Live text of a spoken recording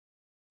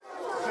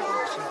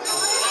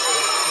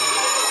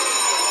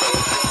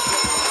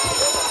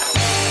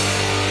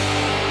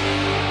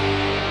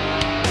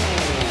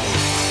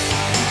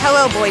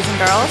Hello, boys and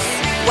girls.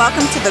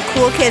 Welcome to the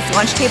Cool Kids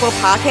Lunch Table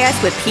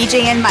Podcast with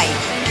PJ and Mike.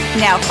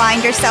 Now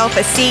find yourself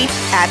a seat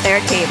at their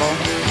table.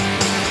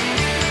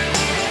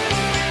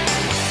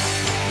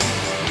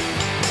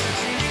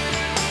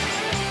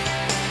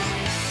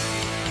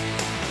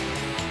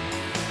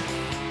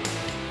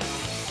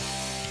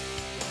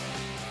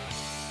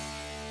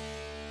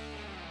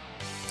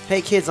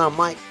 Hey kids, I'm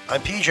Mike.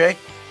 I'm PJ.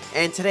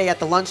 And today at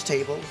the lunch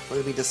table, we're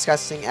going to be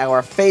discussing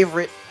our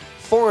favorite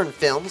foreign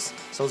films.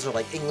 So those are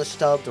like English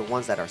dubbed or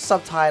ones that are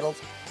subtitled.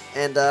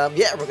 And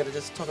we're going to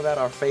just talk about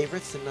our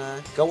favorites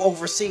and go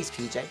overseas,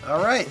 PJ.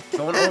 All right,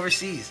 going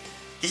overseas.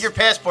 Get your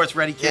passports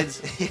ready,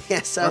 kids.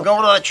 So we're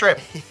going on a trip.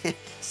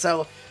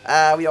 So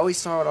we always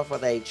start off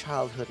with a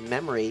childhood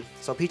memory.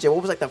 So PJ,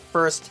 what was like the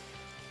first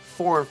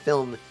foreign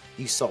film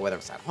you saw, whether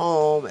it's at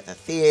home, at the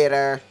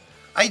theater?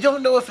 I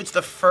don't know if it's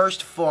the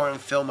first foreign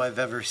film I've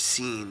ever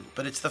seen,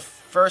 but it's the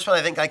first one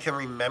I think I can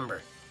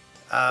remember.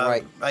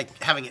 Right.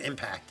 Like having an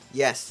impact.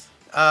 Yes.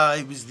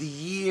 It was the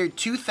year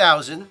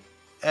 2000,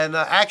 and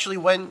actually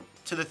went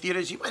to the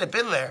theaters. You might have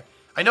been there.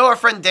 I know our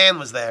friend Dan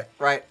was there.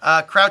 Right.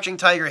 Crouching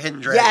Tiger,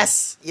 Hidden Dragon.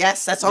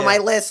 Yes, that's on my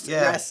list.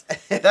 Yeah. Yes.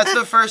 That's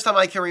the first time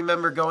I can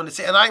remember going to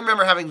see, and I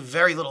remember having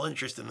very little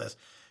interest in this.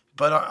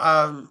 But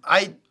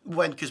I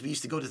went because we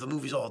used to go to the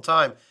movies all the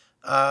time.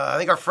 I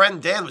think our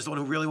friend Dan was the one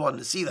who really wanted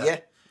to see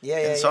that.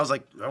 Yeah. So I was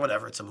like, oh,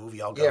 whatever, it's a movie,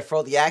 I'll go. Yeah, for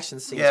all the action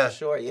scenes, for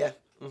sure, yeah.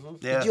 Mm-hmm.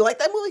 Yeah. Did you like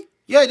that movie?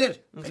 Yeah, I did.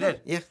 Mm-hmm. I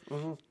did. Yeah.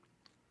 Mm-hmm.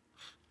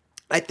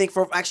 I think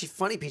for actually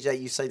funny, PJ,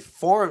 you said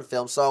foreign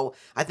film, so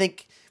I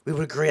think we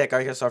would agree. Like,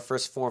 I guess our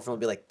first foreign film would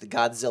be like the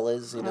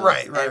Godzillas, you know.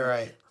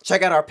 Right.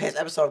 Check out our past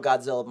episode of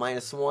Godzilla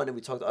 -1, and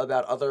we talked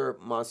about other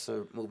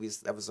monster movies.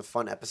 That was a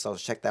fun episode.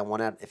 Check that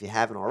one out if you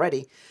haven't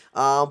already.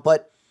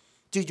 But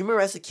dude, you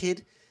remember as a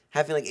kid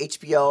having like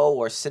HBO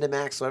or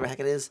Cinemax, whatever the heck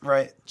it is,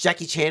 Right.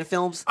 Jackie Chan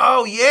films?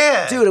 Oh,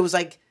 yeah. Dude, it was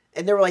like,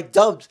 and they were like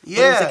dubbed. But it was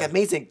Yeah. like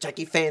amazing.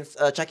 Jackie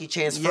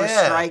Chan's First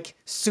Yeah. Strike,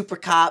 Super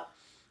Cop,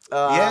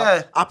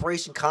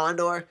 Operation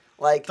Condor.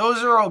 Like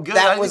Those are all good. I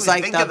that didn't was even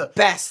like think of the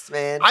best,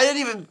 man. I didn't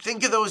even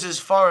think of those as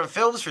foreign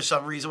films for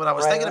some reason when I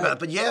was thinking about it.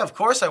 But yeah, of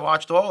course I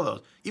watched all of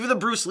those. Even the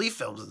Bruce Lee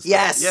films and stuff.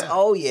 Yes. Yeah.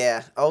 Oh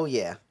yeah.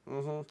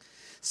 Mm-hmm.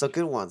 So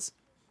good ones.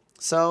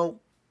 So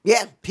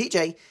yeah,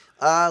 PJ.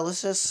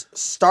 Let's just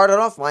start it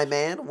off, my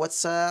man. What's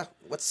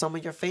some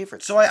of your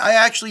favorites? So I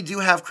actually do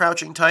have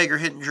Crouching Tiger,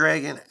 Hidden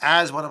Dragon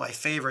as one of my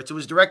favorites. It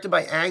was directed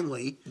by Ang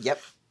Lee.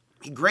 Yep.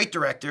 Great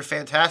director,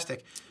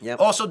 fantastic. Yep.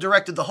 Also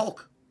directed The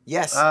Hulk.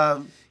 Yes.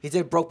 He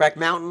did Brokeback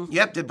Mountain.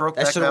 Yep, did Brokeback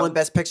That should have won Mountain.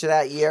 Best Picture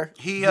that year.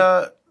 He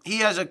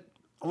has a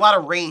lot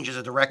of range as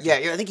a director.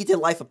 Yeah, I think he did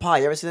Life of Pi.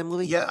 You ever see that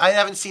movie? Yeah, I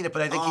haven't seen it,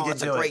 but I think he did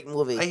it's do a great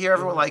movie. I hear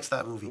everyone likes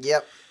that movie.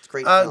 Yep. It's a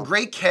great film.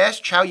 Great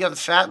cast. Chow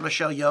Yun-fat,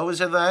 Michelle Yeoh is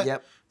in that.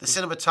 Yep. The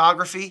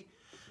cinematography.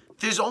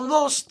 There's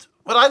almost,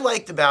 what I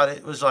liked about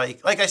it was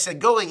like I said,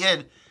 going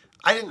in,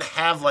 I didn't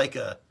have like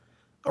a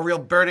real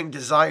burning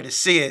desire to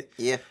see it.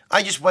 Yeah.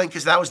 I just went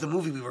because that was the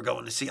movie we were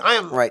going to see. I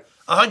am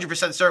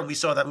 100% certain we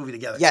saw that movie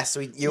together. Yes,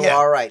 you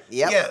are right.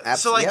 Yep. Yeah.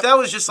 So that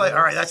was just like,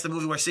 all right, that's the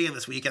movie we're seeing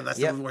this weekend. That's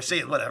the movie we're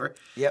seeing, whatever.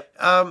 Yep.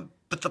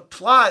 But the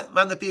plot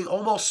wound up being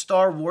almost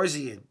Star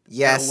Warsian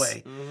in a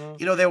way. Mm-hmm.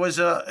 You know, there was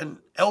an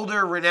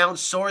elder, renowned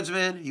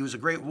swordsman. He was a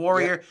great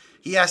warrior. Yep.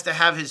 He has to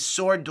have his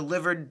sword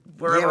delivered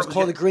wherever. Yeah, it was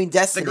called the Green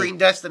Destiny. The Green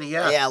Destiny,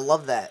 yeah. Yeah, I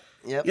love that.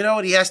 Yep. You know,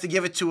 and he has to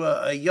give it to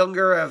a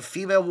younger,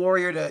 female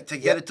warrior to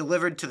get it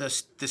delivered to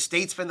the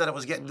statesman that it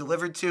was getting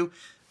delivered to.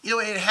 You know,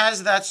 it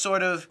has that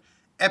sort of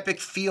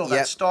epic feel,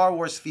 that Star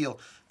Wars feel.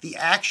 The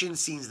action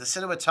scenes, the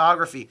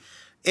cinematography.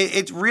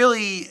 It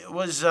really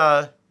was.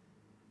 I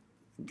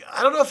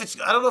don't know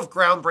if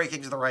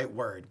groundbreaking is the right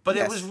word, but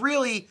it was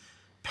really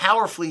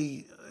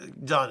powerfully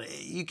done.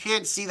 You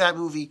can't see that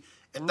movie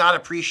and not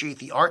appreciate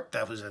the art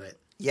that was in it.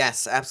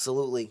 Yes,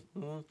 absolutely.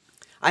 Mm-hmm.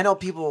 I know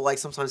people like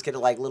sometimes get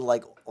like little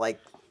like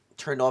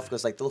turned off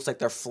because like it looks like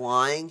they're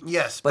flying.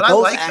 Yes, but I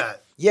like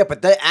that. Yeah,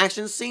 but the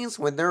action scenes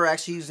when they're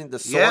actually using the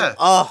sword,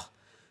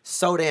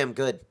 so damn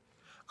good.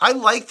 I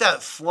like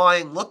that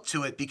flying look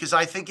to it because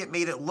I think it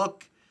made it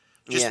look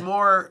just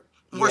more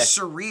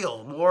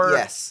surreal,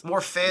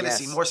 more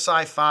fantasy, more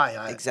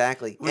sci-fi.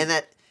 Exactly.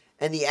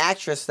 And the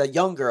actress, the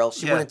young girl,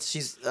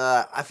 she's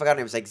I forgot her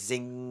name. It's like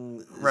Zing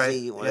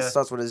Z. It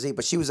starts with a Z,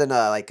 but she was in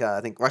I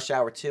think Rush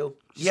Hour 2.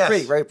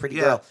 She's very pretty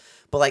girl.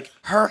 But like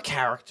her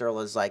character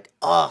was like,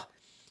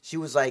 she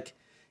was like,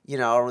 you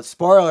know,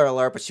 spoiler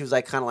alert, but she was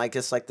like kind of like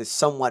just like the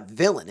somewhat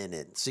villain in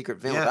it, secret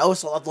villain. Yeah. But I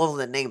also loved all of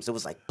the names. It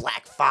was like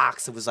Black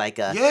Fox. It was like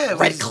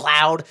Red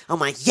Cloud. I'm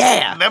like,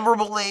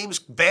 memorable names,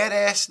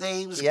 badass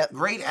names, Yep.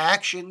 great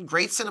action,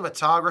 great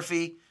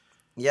cinematography.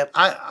 Yep.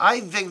 I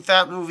think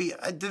that movie,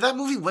 did that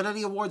movie win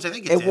any awards? I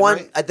think it did, won.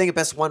 right? I think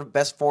it won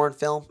best foreign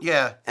film.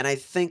 Yeah. And I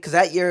think because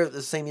that year,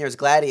 the same year as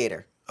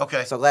Gladiator.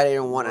 Okay. So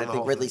Gladiator won. I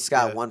think Ridley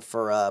Scott yeah. won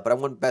for, but I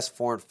won best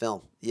foreign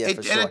film. Yeah,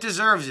 for sure. And it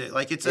deserves it.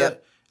 Like it's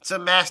a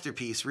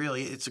masterpiece.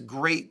 Really, it's a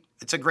great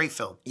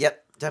film.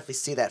 Yep, definitely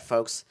see that,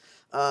 folks.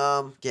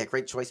 Yeah,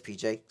 great choice,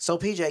 PJ. So,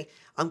 PJ,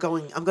 I'm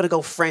gonna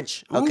go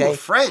French. Okay, Ooh,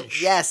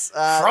 French. Yes,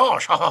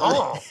 French.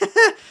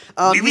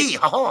 Oui, oui.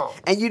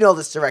 And you know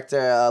this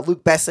director,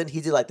 Luc Besson.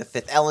 He did like The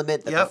Fifth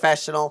Element, The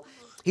Professional.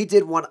 He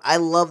did one. I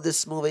love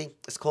this movie.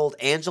 It's called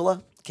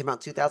Angela. It came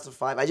out in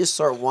 2005. I just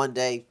saw it one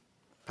day,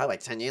 probably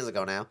like 10 years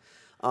ago now.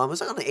 It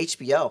was on the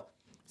HBO.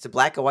 It's in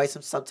black and white,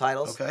 some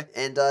subtitles. Okay.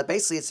 And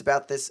basically, it's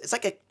about this. It's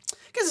like I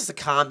guess it's a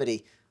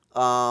comedy.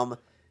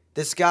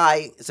 This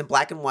guy is in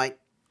black and white.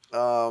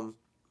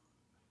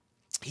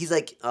 He's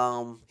like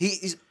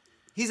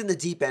he's in the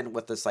deep end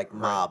with this like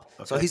mob. Right.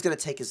 Okay. So he's gonna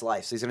take his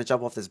life. So he's gonna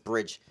jump off this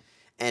bridge.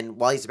 And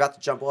while he's about to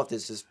jump off,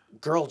 there's this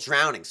girl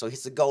drowning. So he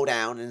has to go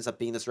down and ends up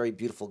being this very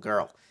beautiful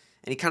girl.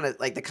 And he kind of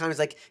like the comments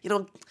like, you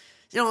know,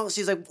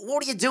 she's like,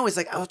 what are you doing? He's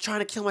like, I was trying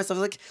to kill myself.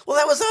 He's like, well,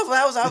 I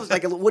was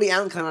like a Woody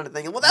Allen kind of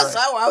thing. Well, that's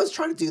how I was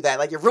trying to do that.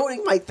 Like, you're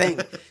ruining my thing.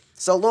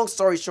 So long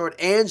story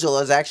short,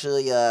 Angela is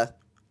actually an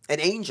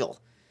angel.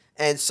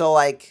 And so,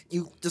 like,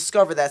 you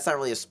discover that's not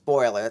really a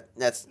spoiler.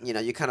 That's,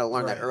 you kind of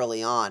learn that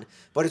early on.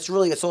 But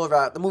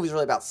the movie's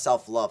really about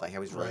self-love. Like,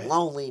 how he's really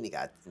lonely and he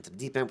got into the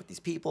deep end with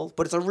these people.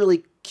 But it's a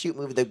really cute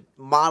movie. The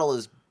model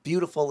is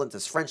beautiful. It's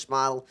this French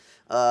model.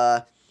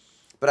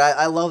 But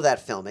I love that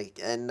film.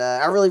 And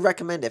I really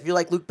recommend it. If you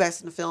like Luc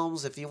Besson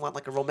films, if you want,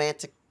 like, a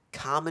romantic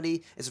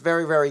comedy, it's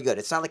very, very good.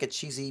 It's not like a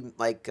cheesy,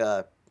 like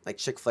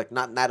chick flick.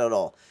 Not at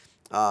all.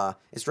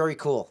 It's very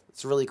cool.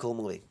 It's a really cool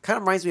movie. Kind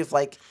of reminds me of,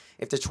 like,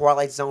 if the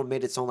Twilight Zone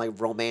made its own,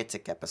 like,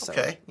 romantic episode.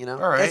 Okay. All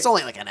right. It's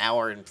only, like, an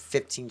hour and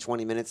 15,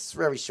 20 minutes. It's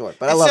very short.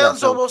 But I love it. It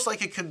sounds almost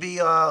like it could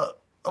be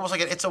almost like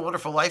an It's a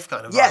Wonderful Life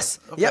kind of Yes.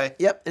 vibe. Okay.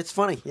 Yep. It's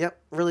funny. Yep.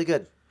 Really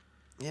good.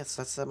 Yes,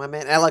 that's my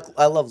man. I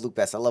love Luc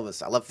Besson.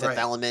 I love Fifth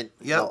Element.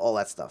 Yep. All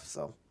that stuff.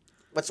 So,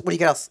 what do you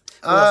got else?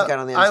 What else you got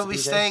on the I will MCPJ? be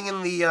staying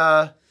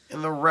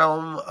in the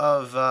realm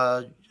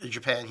of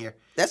Japan here.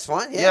 That's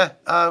fine. Yeah.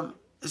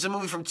 There's a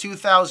movie from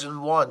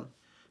 2001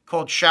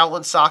 called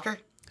Shaolin Soccer.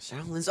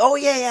 Shaolin's. Oh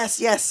yeah,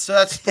 yes. So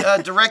that's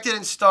directed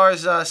and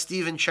stars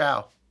Stephen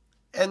Chow,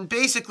 and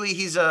basically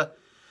he's an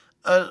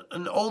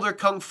older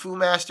kung fu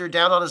master,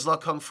 down on his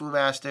luck kung fu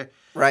master,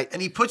 right?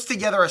 And he puts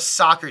together a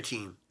soccer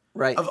team,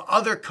 right, of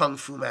other kung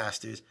fu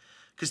masters,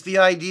 because the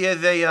idea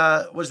they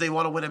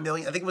want to win $1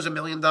 million. I think it was $1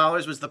 million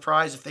was the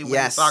prize if they win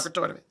the soccer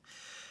tournament,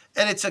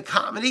 and it's a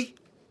comedy,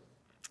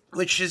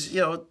 which is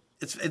it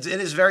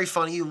is very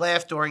funny. You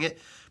laugh during it,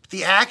 but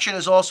the action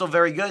is also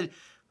very good.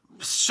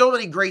 So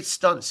many great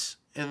stunts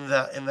in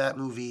that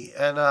movie,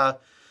 and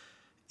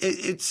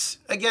it's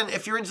again,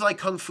 if you're into like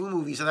kung fu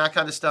movies and that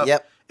kind of stuff,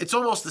 it's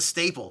almost the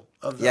staple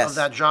of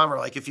that genre.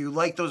 Like if you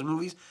like those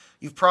movies,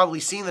 you've probably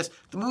seen this.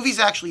 The movie's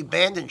actually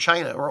banned in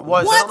China, or it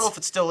was. What? I don't know if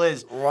it still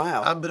is.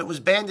 Wow. But it was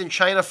banned in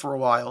China for a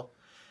while,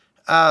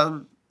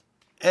 and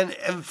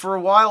for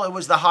a while it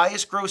was the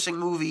highest grossing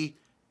movie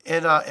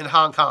in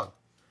Hong Kong.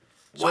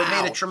 So it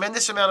made a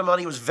tremendous amount of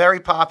money. It was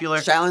very popular.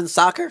 Shaolin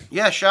Soccer?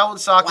 Yeah, Shaolin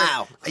Soccer.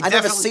 Wow. I've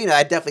never seen it.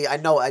 I definitely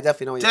know what you're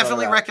talking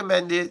about.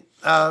 Recommend it.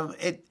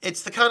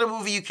 It's the kind of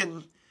movie you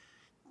can,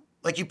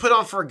 like, you put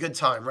on for a good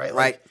time, right?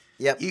 Like, right.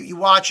 Yep. You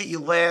watch it, you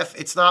laugh.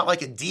 It's not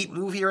like a deep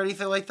movie or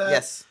anything like that.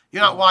 Yes.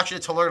 You're not watching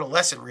it to learn a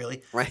lesson,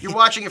 really. Right. You're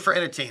watching it for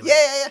entertainment.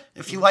 Yeah.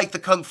 If you like the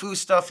kung fu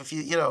stuff, if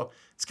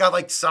it's got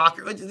like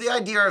soccer. The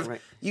idea of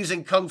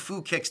using kung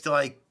fu kicks to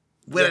like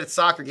win at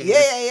soccer games.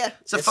 Yeah.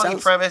 It's a funny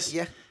premise.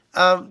 Yeah.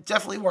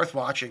 Definitely worth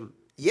watching.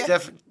 Yeah.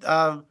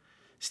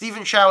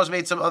 Stephen Chow has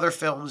made some other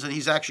films, and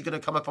he's actually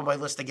going to come up on my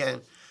list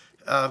again.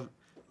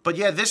 But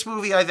yeah, this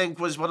movie I think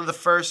was one of the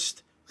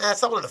first.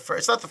 It's not one of the first.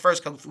 It's not the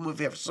first kung fu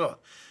movie I ever saw,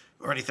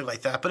 or anything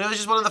like that. But it was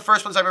just one of the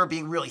first ones I remember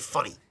being really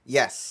funny.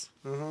 Yes.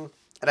 Mm-hmm.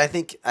 And I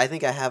think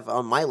I have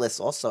on my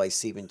list also a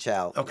Stephen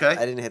Chow. Okay.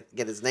 I didn't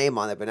get his name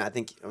on it, but I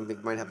think we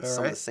might have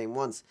some of the same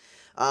ones.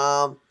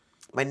 My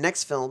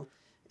next film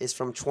is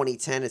from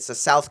 2010. It's a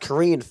South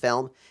Korean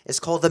film. It's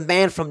called The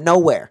Man from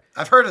Nowhere.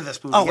 I've heard of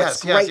this movie. Oh,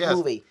 it's a great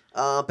movie.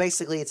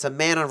 Basically, it's a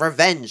man on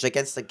revenge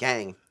against a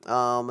gang.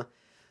 I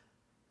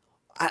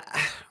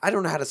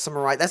don't know how to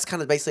summarize. That's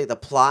kind of basically the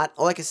plot.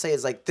 All I can say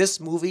is like this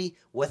movie,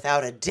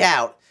 without a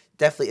doubt,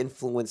 definitely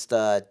influenced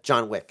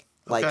John Wick.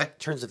 Like in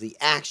terms of the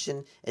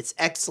action, it's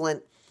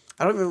excellent.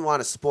 I don't even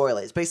want to spoil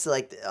it. It's basically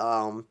like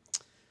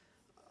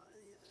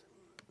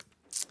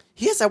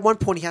he has at one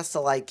point he has to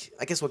like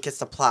I guess what gets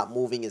the plot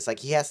moving is like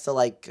he has to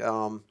like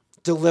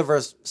deliver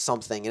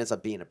something and ends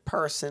up being a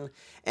person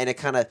and it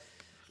kind of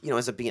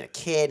ends up being a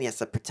kid and he has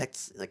to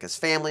protect like his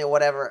family or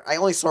whatever. I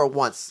only saw it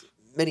once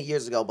many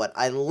years ago, but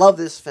I love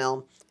this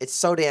film. It's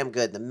so damn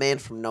good. The Man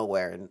from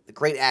Nowhere and the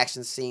great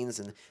action scenes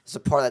and there's a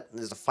part that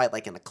there's a fight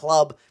like in a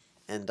club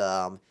and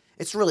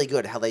it's really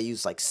good how they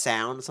use like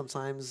sound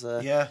sometimes.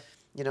 Like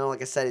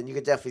I said, and you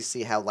could definitely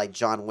see how like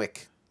John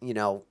Wick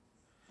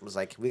was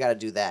like, we got to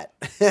do that.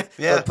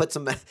 Yeah.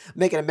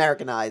 Make it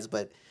Americanized,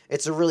 but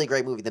it's a really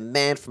great movie. The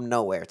Man from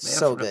Nowhere. It's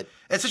so good.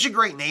 It's such a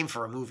great name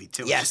for a movie,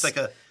 too. Yes. It's just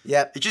like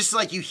it's just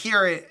like you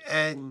hear it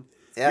and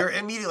you're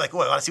immediately like,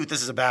 well, I want to see what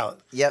this is about.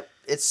 Yep.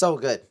 It's so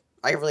good.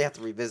 I really have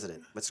to revisit it.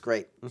 It's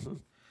great. Mm-hmm.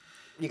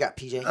 You got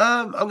PJ?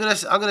 I'm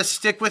gonna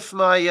stick with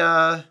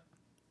my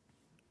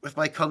with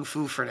my kung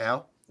fu for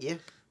now. Yeah.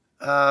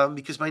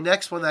 Because my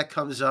next one that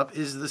comes up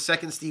is the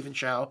second Stephen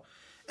Chow,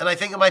 and I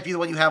think it might be the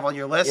one you have on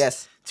your list.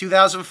 Yes.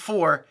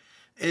 2004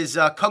 is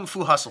Kung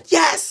Fu Hustle.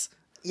 Yes.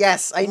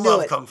 Yes, I knew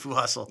Love it. Kung Fu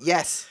Hustle.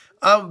 Yes.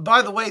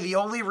 By the way, the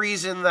only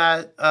reason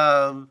that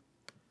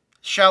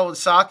Shaolin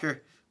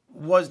Soccer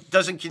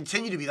doesn't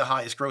continue to be the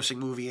highest grossing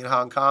movie in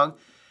Hong Kong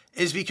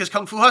is because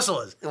Kung Fu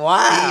Hustle is.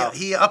 Wow.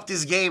 He upped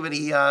his game, and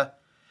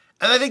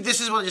and I think this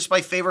is one of just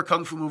my favorite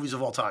Kung Fu movies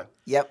of all time.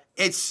 Yep.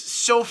 It's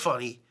so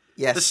funny.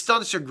 Yes. The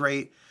stunts are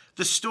great.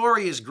 The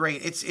story is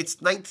great. It's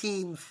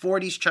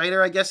 1940s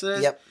China, I guess it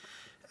is. Yep.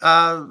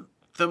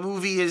 The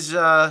movie is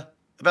about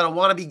a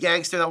wannabe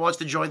gangster that wants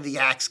to join the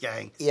Axe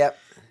Gang. Yep.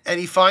 And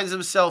he finds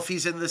himself,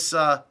 he's in this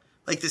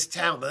this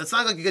town, but it's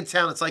not like a good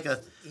town. It's like a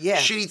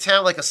shitty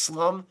town, like a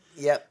slum.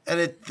 Yep.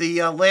 And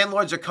the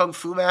landlords are kung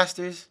fu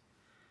masters.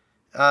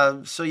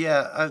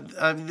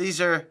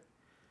 These are.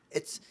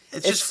 It's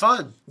just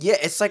fun. Yeah,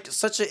 it's like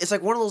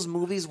one of those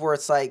movies where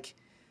it's like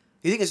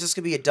you think it's just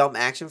gonna be a dumb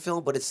action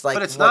film, but it's like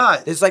but it's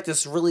not. There's like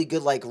this really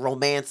good like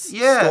romance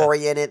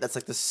story in it. That's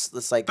like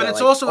this like. But it's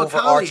like, also a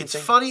comedy. It's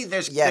thing. funny.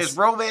 There's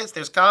romance.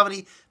 There's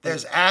comedy.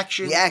 There's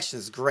action. The action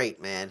is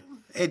great, man.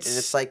 And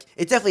it's like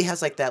it definitely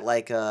has like that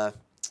like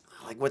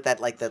with that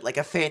like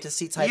a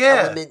fantasy type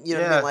element. You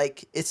know what I mean?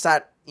 Like it's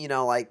not they're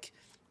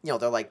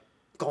like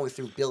going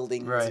through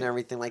buildings and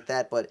everything like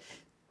that, but.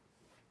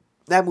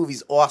 That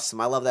movie's awesome.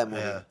 I love that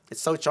movie. Yeah.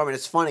 It's so charming.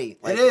 It's funny.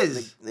 Like, it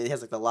is. It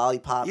has like the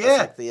lollipop.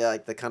 Yeah. It's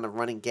like the kind of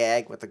running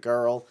gag with the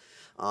girl.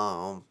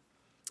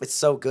 It's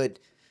so good.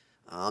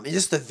 And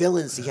just the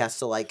villains he has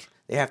to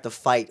they have to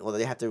fight or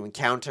they have to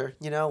encounter.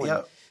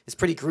 And it's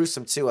pretty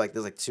gruesome too. Like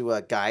there's like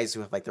two guys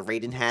who have like the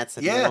Raiden hats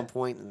at one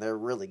point, and they're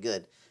really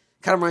good.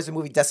 Kind of reminds me of the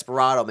movie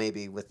Desperado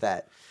maybe with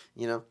that.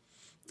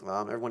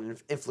 Everyone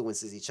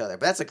influences each other.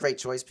 But that's a great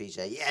choice,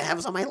 PJ. Yeah, have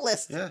us on my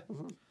list. Yeah.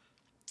 Mm-hmm.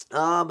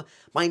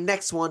 My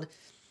next one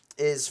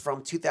is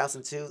from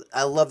 2002.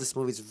 I love this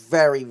movie. It's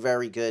very,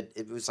 very good.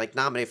 It was like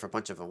nominated for a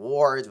bunch of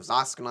awards. It was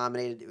Oscar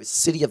nominated. It was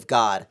City of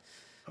God.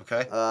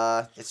 Okay.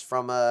 It's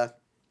from I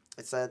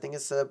think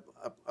it's a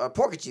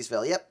Portuguese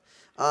film. Yep.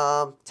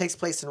 Takes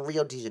place in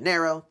Rio de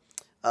Janeiro.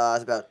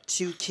 It's about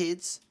two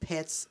kids'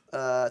 paths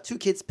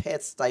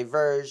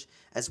diverge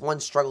as one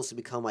struggles to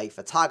become a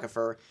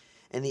photographer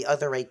and the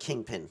other a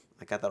kingpin.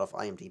 I got that off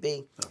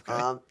IMDb.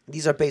 Okay.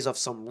 These are based off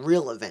some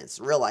real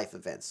life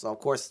events. So, of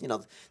course,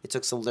 they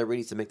took some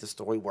liberties to make the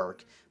story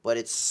work. But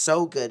it's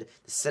so good.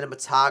 The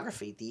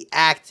cinematography, the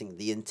acting,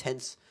 the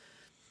intense,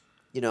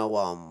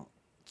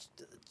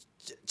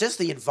 just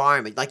the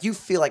environment. Like, you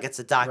feel like it's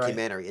a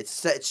documentary. Right.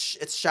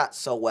 It's shot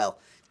so well.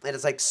 And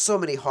it's like so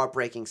many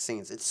heartbreaking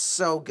scenes. It's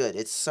so good.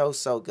 It's so,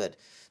 so good.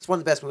 It's one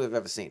of the best movies I've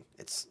ever seen.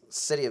 It's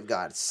City of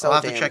God. It's so I'll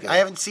have damn to check. good. I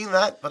haven't seen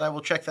that, but I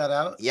will check that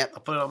out. Yep. I'll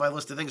put it on my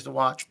list of things to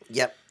watch.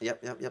 Yep.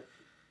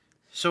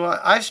 So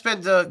I've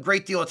spent a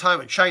great deal of time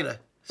in China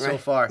so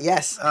far.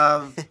 Yes.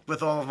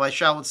 With all of my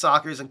Shaolin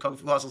Soccers and Kung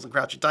Fu Hustles and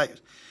Crouching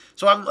Tigers.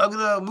 So I'm going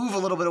to move a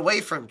little bit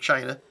away from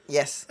China.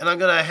 Yes. And I'm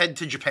going to head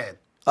to Japan.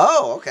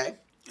 Oh, okay.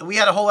 And we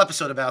had a whole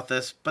episode about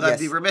this, but I'd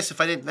be remiss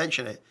if I didn't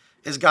mention it.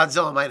 Is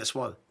Godzilla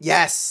 -1.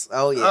 Yes.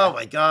 Oh, yeah. Oh,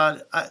 my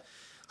God.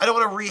 I don't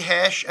want to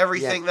rehash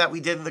everything that we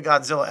did in the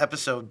Godzilla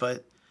episode,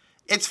 but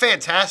it's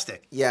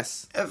fantastic.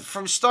 Yes.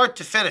 From start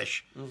to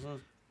finish. Mm-hmm.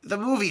 The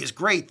movie is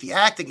great. The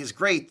acting is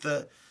great.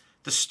 The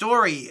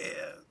story,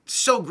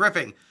 so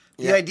gripping.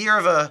 The idea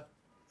of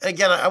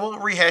again, I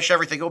won't rehash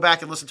everything. Go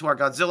back and listen to our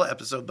Godzilla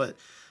episode, but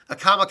a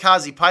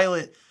kamikaze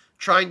pilot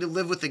trying to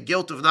live with the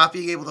guilt of not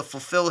being able to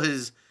fulfill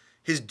his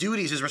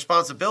duties, his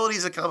responsibilities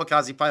as a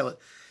kamikaze pilot.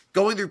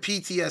 Going through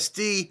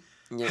PTSD,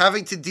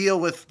 having to deal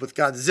with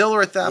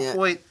Godzilla at that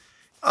point.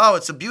 Oh,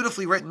 it's a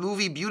beautifully written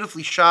movie,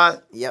 beautifully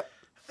shot. Yep.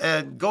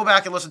 And go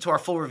back and listen to our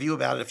full review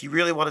about it if you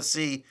really want to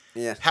see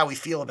how we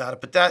feel about it.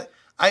 But that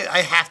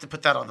I have to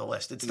put that on the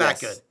list. It's that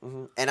good.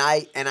 Mm-hmm. And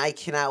I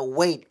cannot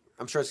wait.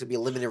 I'm sure it's gonna be a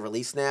limited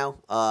release now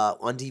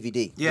on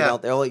DVD. Yeah.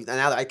 They're only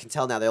now that I can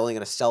tell now they're only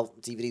gonna sell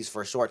DVDs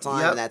for a short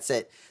time, and that's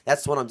it.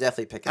 That's what I'm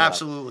definitely picking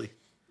Absolutely.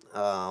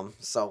 up.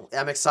 So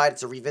I'm excited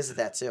to revisit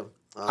that too.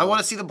 I want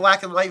to see the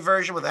black and white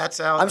version when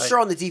that's out. I'm sure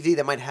on the DVD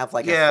they might have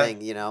like a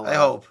thing, I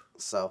hope.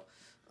 So,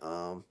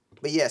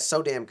 but yeah,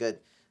 so damn good.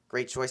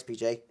 Great choice,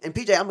 PJ. And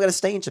PJ, I'm gonna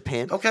stay in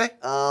Japan. Okay.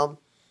 I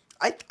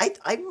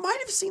might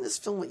have seen this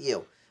film with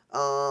you.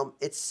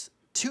 It's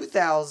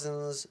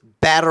 2000's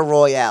Battle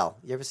Royale.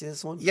 You ever seen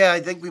this one? Yeah, I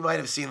think we might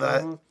have seen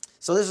that. Mm-hmm.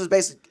 So this was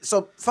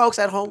basically folks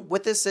at home.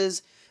 What this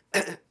is,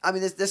 I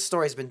mean, this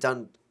story has been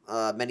done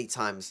many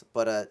times.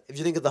 But if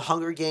you think of the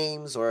Hunger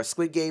Games or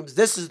Squid Games,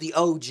 this is the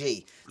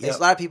OG. There's a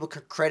lot of people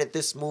could credit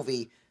this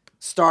movie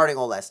starting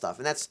all that stuff,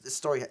 and this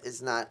story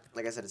is not,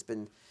 like I said, it's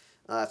been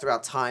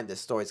throughout time. This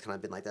story's kind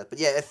of been like that. But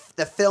yeah, if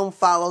the film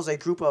follows a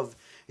group of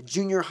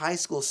junior high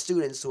school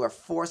students who are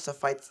forced to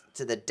fight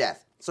to the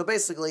death. So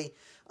basically,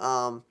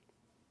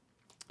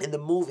 in the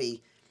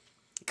movie,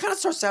 it kind of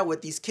starts out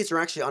with these kids are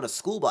actually on a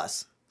school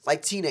bus,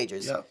 like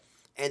teenagers. Yeah.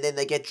 And then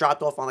they get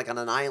dropped off on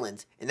an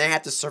island, and they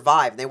have to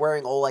survive. And they're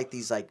wearing all like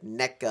these like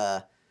neck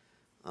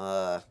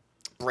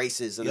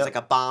braces and there's like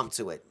a bomb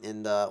to it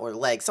and or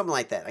leg, something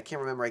like that. I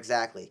can't remember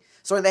exactly.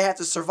 So they have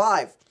to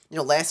survive.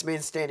 Last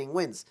man standing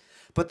wins.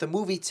 But the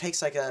movie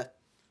takes like a,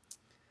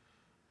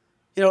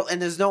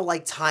 and there's no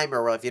like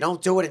timer where if you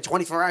don't do it in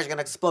 24 hours, you're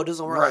gonna explode. It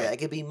doesn't work like that. It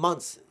could be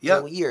months,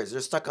 years.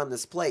 They're stuck on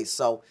this place.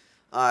 So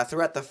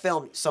throughout the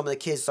film, some of the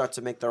kids start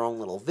to make their own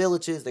little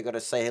villages. They're gonna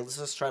say, "Hey, let's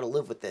just try to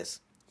live with this."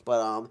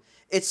 But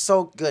it's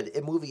so good.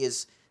 The movie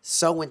is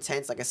so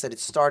intense. Like I said, it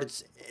started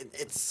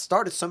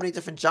so many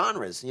different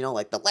genres.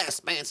 Like The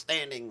Last Man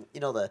Standing. They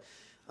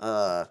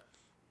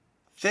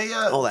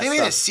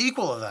made a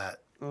sequel of that.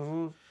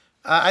 Mm-hmm.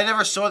 I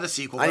never saw the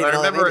sequel. I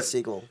remember they made a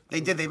sequel. They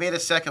did. They made a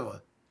second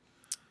one.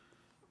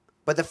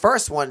 But the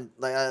first one,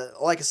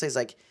 all I can say is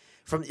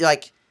from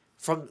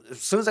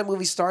as soon as that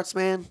movie starts,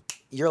 man,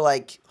 you're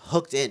like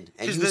hooked in,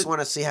 and you just want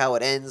to see how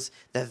it ends.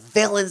 The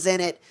villains in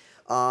it,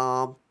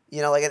 and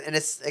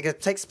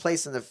it takes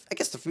place in the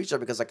future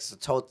because it's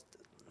a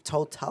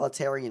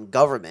totalitarian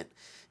government,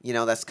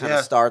 that's kind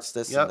of starts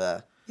this and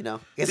the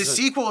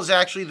sequel is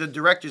actually the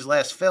director's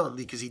last film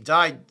because he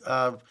died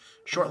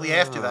shortly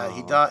after that.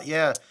 He died.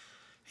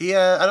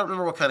 Yeah, I don't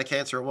remember what kind of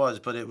cancer it was,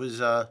 but it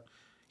was.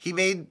 He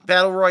made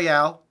Battle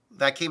Royale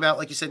that came out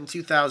like you said in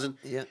 2000.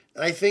 Yeah,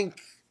 and I think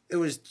it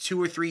was 2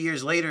 or 3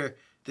 years later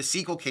the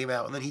sequel came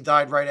out, and then he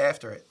died right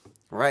after it.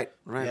 Right.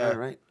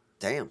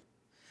 Damn.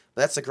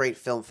 But that's a great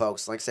film,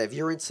 folks. Like I said, if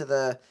you're into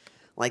the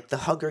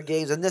Hunger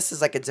Games, and this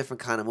is like a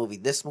different kind of movie.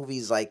 This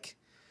movie's like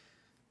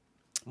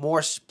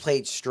more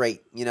played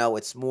straight.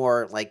 It's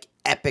more like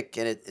epic,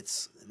 and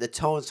it's the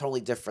tone's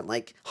totally different.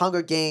 Like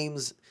Hunger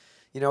Games,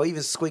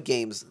 even Squid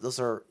Games. Those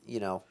are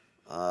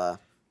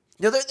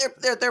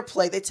they're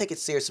played. They take it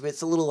seriously. But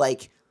it's a little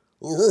like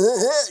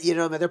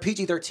they're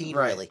PG-13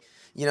 really.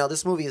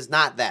 This movie is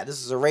not that.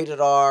 This is a rated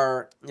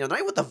R. Not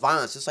even with the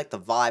violence, just like the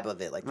vibe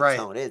of it, like the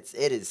tone. It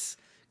is.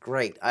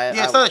 Great.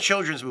 It's not a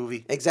children's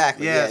movie.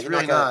 Exactly. Yeah, it's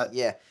really not.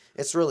 Yeah,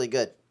 it's really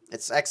good.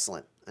 It's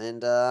excellent,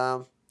 and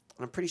I'm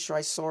pretty sure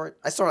I saw it.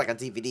 I saw it on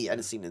DVD. I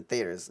didn't see it in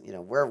theaters.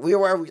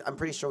 I'm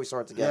pretty sure we saw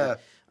it together.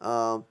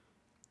 Yeah.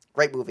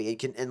 Great movie. You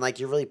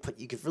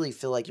could really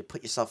feel like you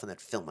put yourself in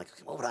that film. Like,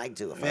 what would I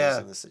do if I was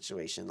in this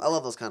situation? I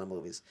love those kind of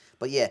movies.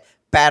 But yeah,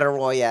 Battle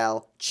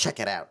Royale. Check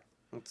it out.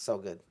 It's so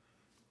good.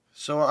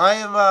 So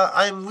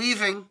I'm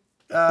leaving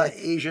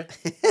Asia.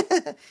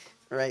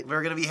 Right.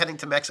 We're going to be heading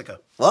to Mexico.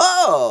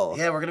 Whoa!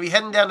 Yeah, we're going to be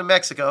heading down to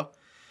Mexico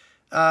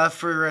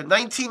for a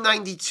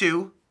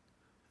 1992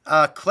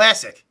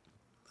 classic,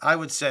 I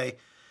would say,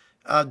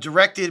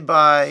 directed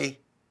by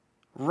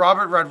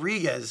Robert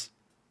Rodriguez,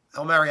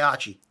 El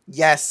Mariachi.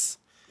 Yes.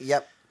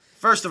 Yep.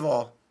 First of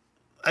all,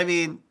 I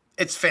mean,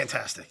 it's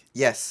fantastic.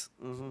 Yes.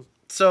 Mm-hmm.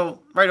 So,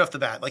 right off the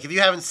bat, if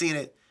you haven't seen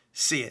it,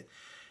 see it.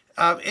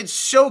 It's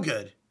so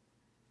good.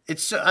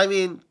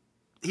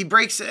 He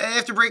breaks,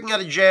 after breaking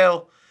out of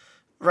jail...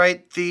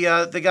 Right,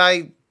 the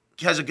guy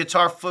has a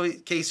guitar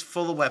case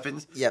full of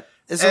weapons. Yep,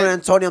 this is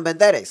Antonio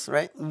Banderas,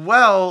 right?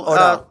 Well,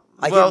 no,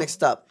 I get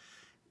mixed up.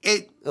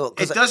 It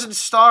doesn't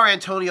star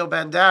Antonio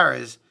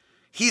Banderas.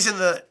 He's in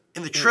the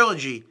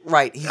trilogy.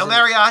 Right. El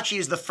Mariachi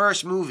is the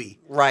first movie.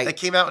 Right. That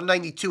came out in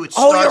 '92. It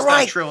starts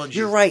that trilogy.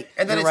 You're right.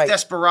 And then it's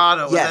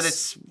Desperado. Yes. And then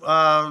it's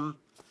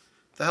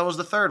the hell was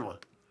the third one?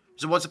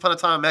 Is it Once Upon a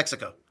Time in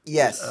Mexico?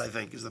 Yes. I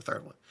think is the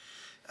third one.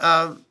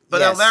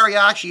 But El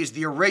Mariachi is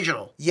the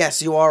original.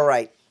 Yes, you are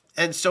right.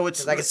 And so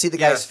it's... I can see the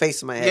guy's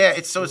face in my head. Yeah,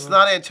 it's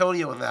not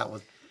Antonio in that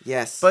one.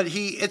 Yes. But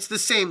it's the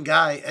same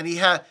guy, and he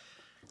had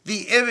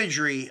the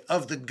imagery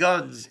of the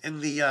guns in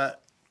the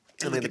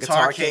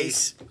guitar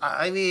case.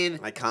 I mean...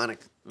 Iconic.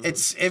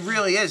 Mm-hmm. It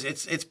really is.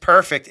 It's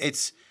perfect.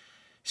 It's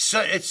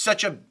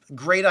such a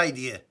great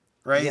idea,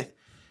 right? Yeah.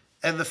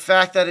 And the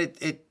fact that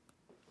it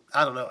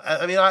I don't know.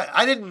 I mean,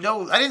 I didn't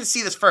know. I didn't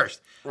see this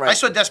first. Right. I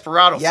saw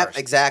Desperado first. Yep,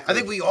 exactly. I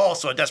think we all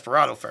saw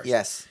Desperado first.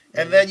 Yes.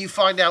 And then you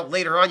find out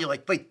later on, you're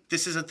like, wait,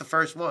 this isn't the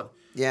first one.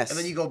 Yes. And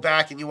then you go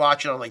back and you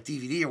watch it on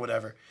DVD or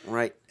whatever.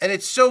 Right. And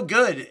it's so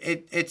good.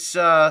 It's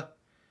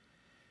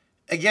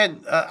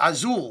again,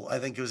 Azul, I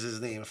think was his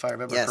name, if I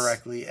remember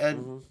correctly.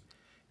 And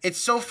it's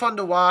so fun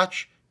to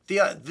watch.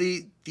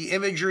 The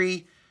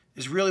imagery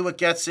is really what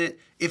gets it.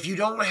 If you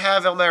don't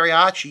have El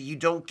Mariachi, you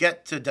don't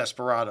get to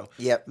Desperado.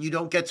 Yep. You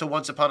don't get to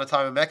Once Upon a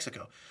Time in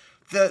Mexico.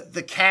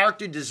 The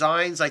character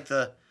designs,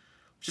 the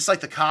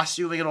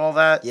costuming and all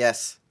that.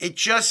 Yes. It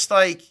just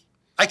I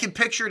can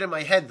picture it in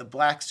my head, the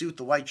black suit,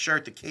 the white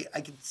shirt, the cape.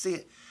 I can see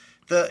it.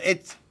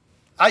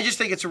 I just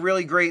think it's a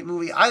really great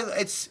movie.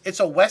 It's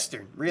a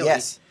Western, really.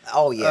 Yes.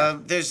 Oh yeah.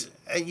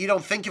 And you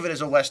don't think of it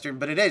as a Western,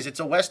 but it is. It's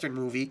a Western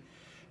movie.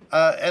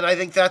 And I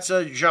think that's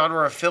a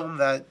genre of film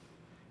that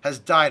has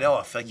died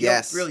off. You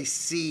don't really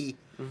see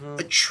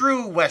a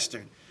true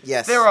Western.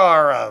 Yes. There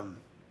are, I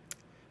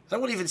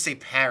don't want to even say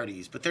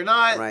parodies, but they're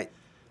not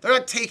they're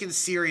not taken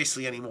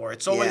seriously anymore.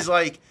 It's always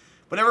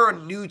whenever a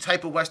new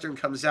type of Western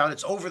comes out,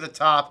 it's over the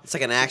top. It's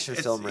like an action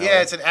film, really.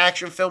 Yeah, it's an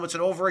action film. It's an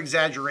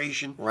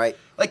over-exaggeration. Right.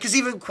 Because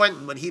even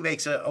Quentin, when he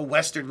makes a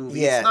Western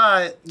movie, it's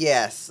not...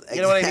 Yes.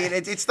 You know what I mean?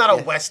 It's not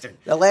a Western.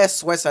 The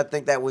last Western, I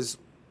think that was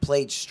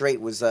played straight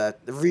was the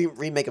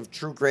remake of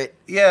True Grit.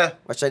 Yeah.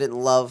 Which I didn't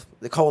love.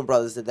 The Coen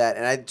brothers did that.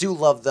 And I do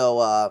love,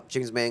 though,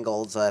 James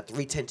Mangold's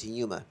 3:10 to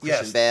Yuma.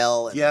 Christian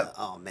Bale. And,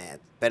 oh, man.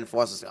 Ben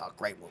Foster's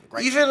great movie.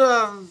 Great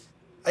Even,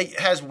 it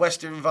has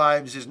Western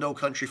vibes. There's No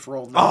Country for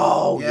Old Men.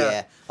 Oh,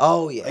 yeah.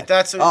 Oh, yeah. Like,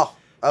 that's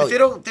they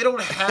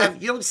don't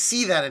have, you don't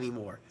see that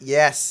anymore.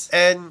 Yes.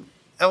 And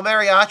El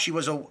Mariachi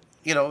was again,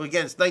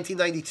 it's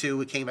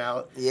 1992 it came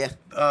out. Yeah.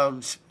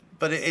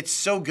 But it's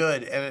so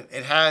good, and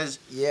it has.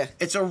 Yeah.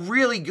 It's a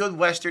really good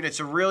Western. It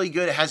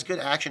has good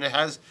action. It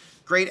has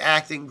great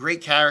acting,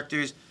 great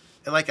characters,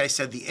 and like I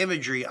said, the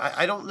imagery.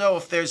 I don't know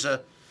if there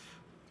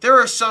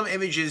are some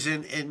images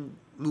in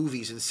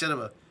movies, in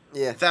cinema,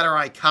 that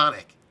are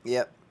iconic.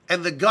 Yep.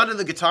 And the gun in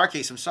the guitar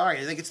case, I'm sorry,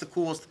 I think it's the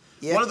coolest,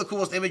 one of the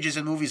coolest images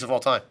in movies of all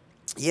time.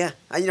 Yeah.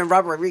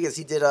 Robert Rodriguez,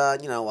 he did,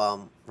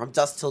 From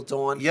Dusk Till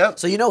Dawn. Yep.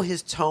 So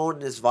his tone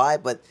and his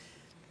vibe, but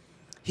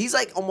he's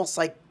almost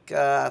like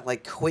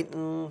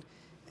Quentin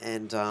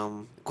and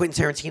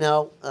Quentin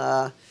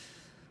Tarantino.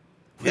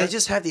 They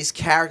just have these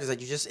characters that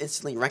you just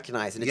instantly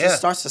recognize, and it just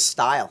starts a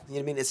style. You know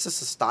what I mean? It's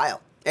just a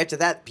style. After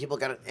that, people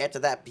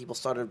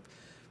started,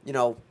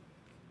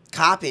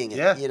 copying it.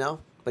 Yeah.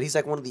 But he's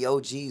one of the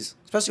OGs,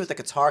 especially with the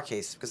guitar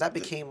case, because that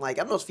became I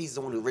don't know if he's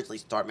the one who originally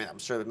started. Man, I'm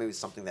sure that maybe it's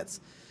something that's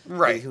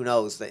right. Maybe, who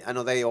knows? I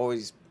know they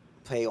always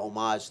pay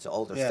homage to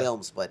older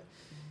films, but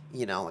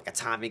like a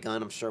Tommy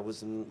Gun, I'm sure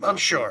was in. I'm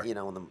sure.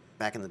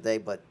 Back in the day,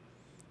 but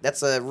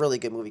that's a really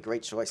good movie.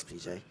 Great choice,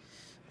 PJ.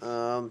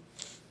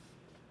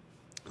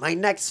 My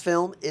next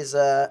film is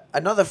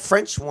another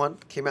French one.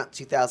 Came out in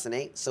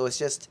 2008, so it's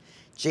just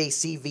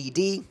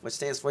JCVD, which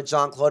stands for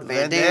Jean-Claude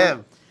Van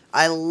Damme.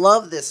 I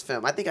love this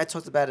film. I think I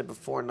talked about it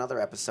before in another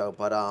episode,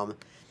 but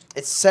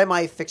it's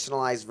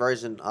semi-fictionalized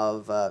version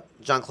of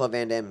Jean-Claude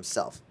Van Damme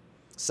himself.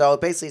 So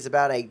basically, it's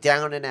about a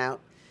down-and-out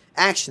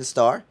action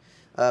star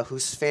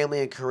whose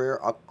family and career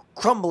are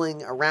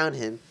crumbling around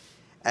him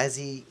as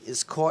he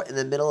is caught in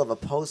the middle of a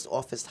post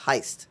office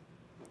heist.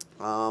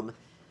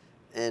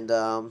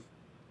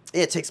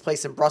 It takes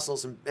place in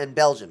Brussels and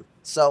Belgium.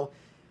 So,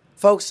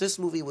 folks, this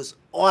movie was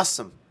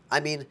awesome. I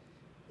mean,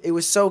 it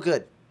was so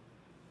good.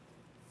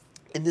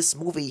 In this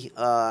movie,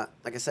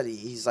 like I said,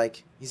 he's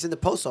in the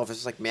post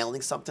office,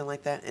 mailing something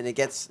like that, and it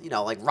gets,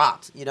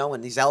 robbed,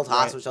 and he's held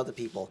hostage to other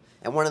people.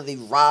 And one of the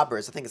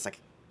robbers, I think it's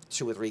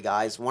 2 or 3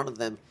 guys, one of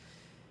them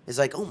is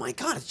oh my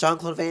God, it's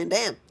Jean-Claude Van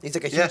Damme. He's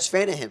a huge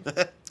fan of him.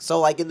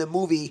 So in the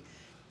movie,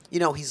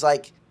 he's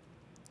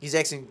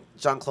asking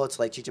Jean-Claude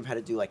to teach him how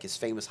to do his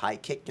famous high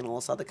kick and all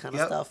this other kind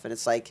of stuff. And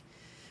it's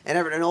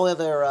and all the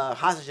other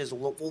hostages,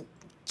 well,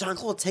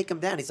 Jean-Claude, take him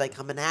down. He's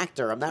I'm an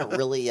actor. I'm not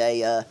really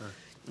a,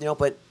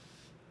 but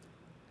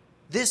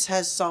this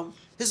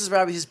is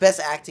probably his best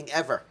acting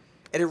ever.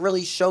 And it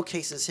really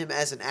showcases him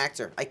as an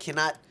actor. I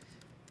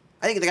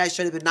think the guy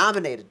should have been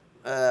nominated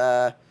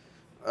for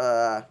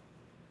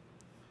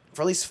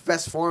at least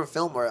Best Foreign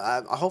Film, or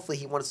hopefully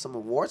he won some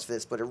awards for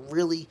this, but it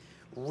really,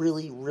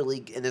 really,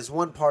 really, and there's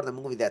one part of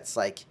the movie that's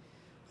it's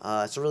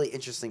a really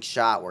interesting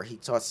shot where I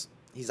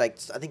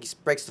think he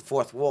breaks the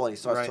fourth wall and he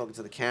starts talking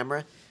to the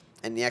camera,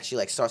 and he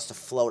actually starts to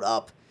float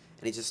up,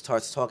 and he just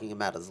starts talking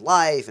about his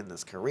life and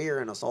his career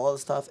and all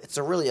this stuff. It's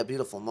a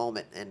beautiful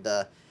moment, and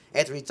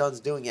after he's done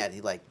doing that,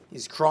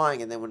 he's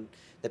crying, and then when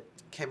the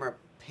camera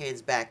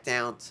pans back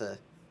down to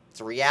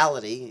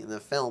reality in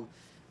the film,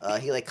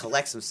 he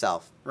collects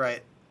himself.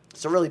 Right.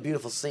 It's a really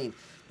beautiful scene,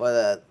 but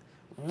a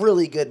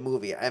really good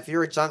movie. If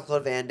you're a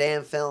Jean-Claude Van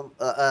Damme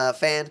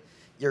fan,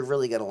 you're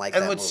really gonna like that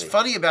movie. And what's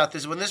funny about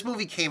this, when this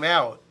movie came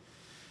out,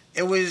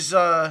 it was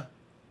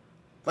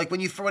when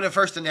it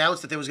first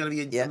announced that there was gonna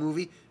be a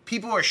movie,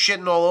 people were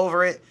shitting all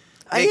over it,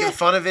 making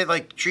fun of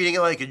it, treating it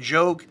like a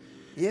joke.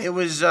 Yeah. It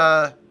was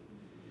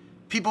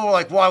people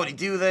were why would he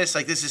do this?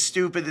 This is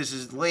stupid. This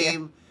is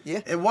lame. Yeah.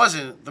 It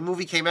wasn't. The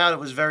movie came out. It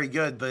was very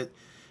good, but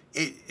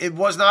it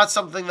was not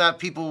something that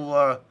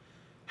people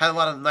had a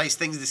lot of nice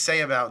things to say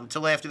about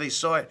until after they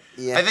saw it.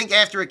 Yeah. I think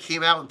after it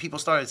came out and people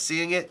started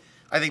seeing it,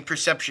 I think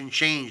perception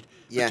changed.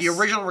 Yes. But the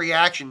original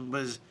reaction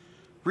was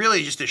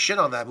really just to shit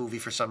on that movie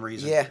for some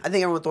reason. Yeah, I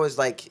think everyone thought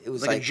it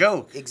was a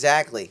joke.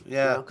 Exactly.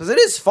 Yeah. Because it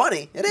is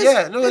funny. It is.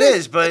 Yeah, no, it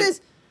is. But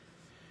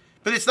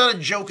it's not a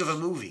joke of a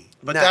movie.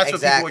 But that's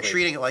what people were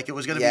treating it like. It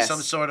was going to be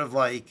some sort of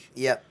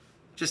Yep.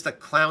 Just a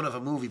clown of a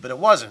movie. But it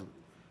wasn't.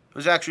 It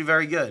was actually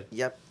very good.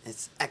 Yep.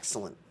 It's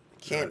excellent.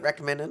 Can't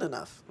recommend it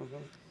enough. Mm-hmm.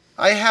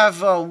 I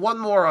have one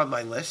more on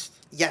my list.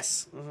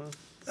 Yes.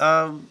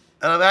 Mm-hmm.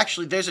 And I'm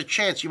actually, there's a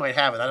chance you might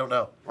have it. I don't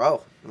know.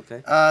 Oh,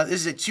 okay.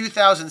 This is a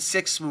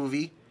 2006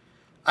 movie.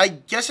 I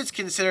guess it's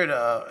considered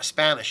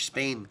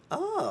Spain.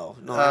 Oh,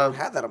 no, I don't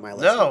have that on my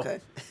list. No. Okay.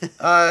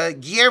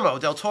 Guillermo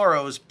del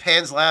Toro's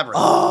Pan's Labyrinth.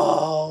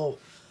 Oh,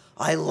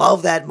 I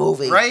love that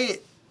movie.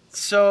 Right?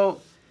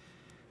 So,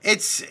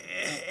 it's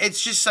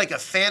just a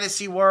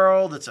fantasy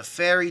world. It's a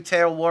fairy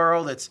tale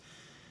world. It's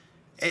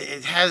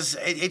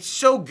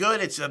so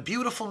good. It's a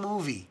beautiful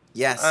movie.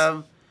 Yes.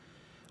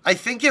 I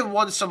think it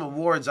won some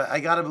awards.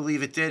 I gotta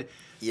believe it did.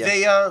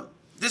 Yeah.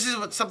 This is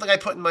something I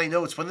put in my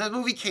notes. When the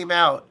movie came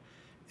out,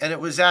 and it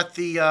was at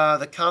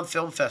the Cannes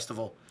Film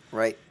Festival.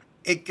 Right.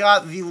 It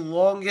got the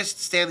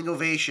longest standing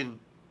ovation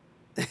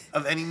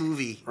of any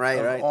movie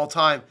of all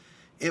time.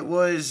 It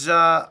was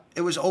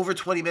over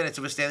 20 minutes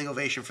of a standing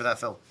ovation for that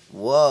film.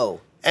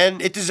 Whoa.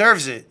 And it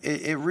deserves it.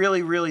 It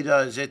really, really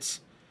does. It's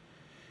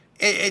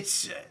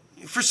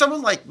for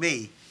someone like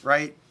me,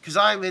 right? Because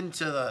I'm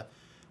into the,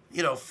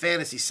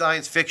 fantasy,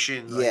 science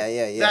fiction.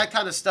 Yeah. That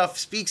kind of stuff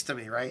speaks to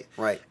me, right?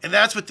 Right. And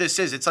that's what this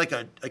is. It's like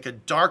a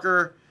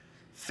darker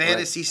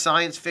fantasy,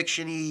 science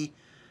fiction-y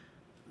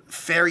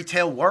fairy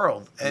tale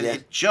world. And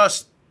it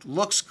just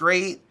looks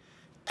great,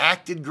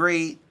 acted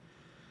great.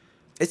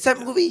 That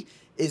movie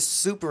is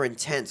super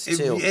intense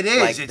too. It is.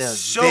 Like it's the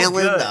so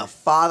villain, good. the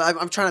father.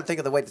 I'm trying to think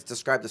of the way to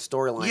describe the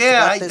storyline.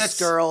 Yeah, so this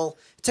girl.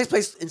 It takes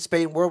place in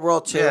Spain, World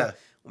War II. Yeah.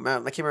 I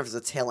can't remember if it's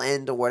the tail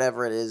end or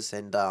whatever it is,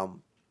 and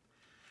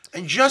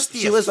just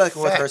she lives like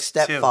with her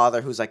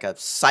stepfather, who's like a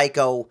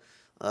psycho.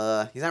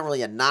 He's not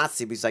really a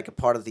Nazi, but he's like a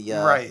part of the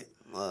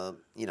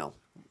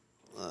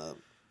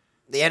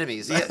the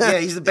enemies. Yeah,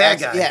 he's the bad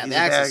guy. Yeah, he's the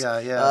bad guy.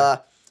 Yeah.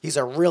 He's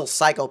a real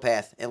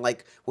psychopath, and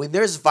like when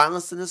there's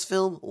violence in this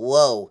film,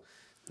 whoa,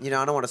 I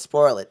don't want to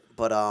spoil it,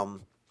 but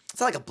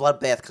it's not like a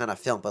bloodbath kind of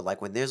film, but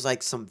like when there's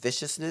like some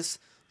viciousness,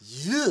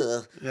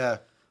 yeah,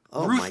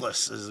 oh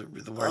ruthless is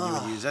the word you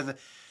would use, and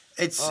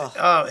it's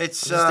I'm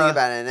just thinking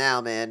about it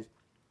now, man.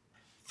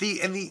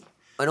 And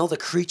all the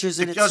creatures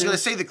in it. I was going to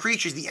say the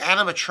creatures, the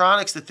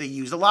animatronics that they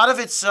use. A lot of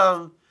it's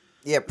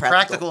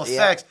practical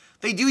effects. Yeah.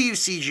 They do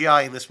use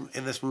CGI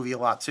in this movie a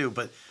lot too,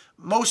 but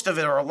most of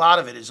it or a lot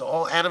of it is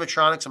all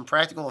animatronics and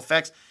practical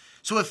effects.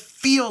 So it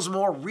feels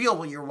more real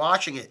when you're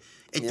watching it.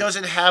 It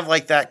doesn't have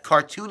like that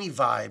cartoony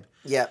vibe.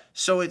 Yeah.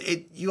 So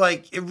it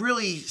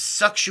really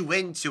sucks you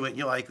into it. And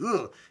you're like,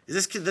 ooh,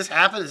 could this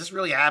happen? Is this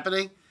really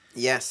happening?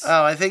 Yes.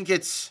 Oh, I think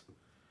it's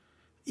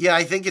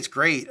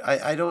great.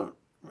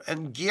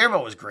 And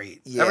Guillermo is great.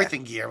 Yeah.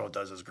 Everything Guillermo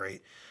does is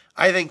great.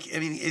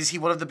 Is he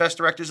one of the best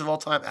directors of all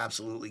time?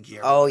 Absolutely,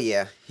 Guillermo. Oh,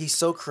 yeah. He's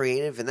so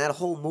creative. And that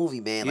whole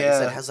movie, man, like I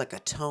said, has like a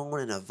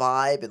tone and a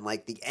vibe. And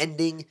like the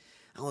ending,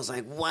 I was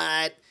like,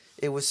 what?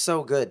 It was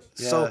so good.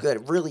 Yeah. So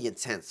good. Really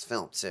intense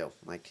film, too.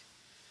 Like,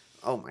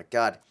 oh, my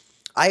God.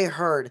 I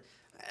heard,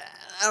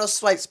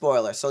 slight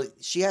spoiler. So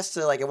she has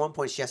to, like, at one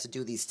point, she has to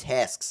do these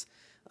tasks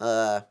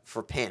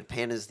for Pan.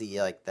 Pan is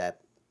the, like,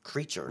 that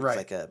creature. Right.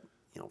 It's like a,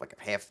 like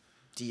a half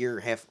deer,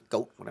 half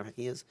goat, whatever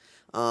he is.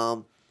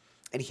 And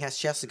she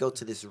has to go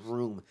to this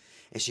room,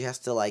 and she has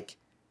to like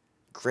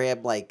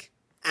grab she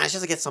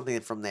has to get something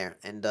from there.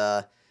 And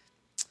there's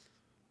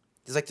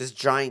like this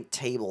giant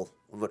table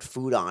with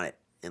food on it,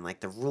 and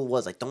like the rule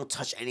was like don't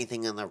touch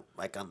anything on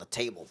the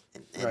table.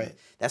 And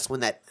that's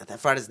when I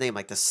forgot his name,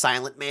 like the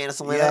Silent Man or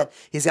something like that.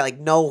 He's got like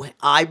no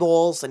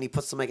eyeballs, and he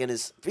puts them like in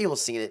his. People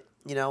seen it,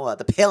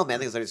 the Pale Man. I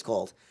think is what it's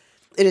called.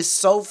 It is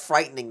so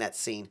frightening, that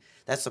scene.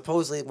 That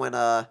supposedly when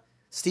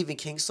Stephen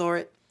King saw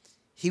it,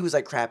 he was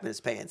like crapping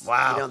his pants.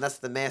 Wow. And that's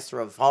the master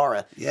of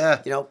horror.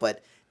 Yeah.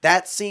 But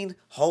that scene,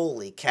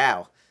 holy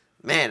cow.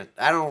 Man,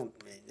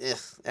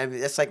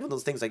 it's like one of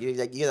those things like you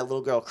get that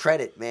little girl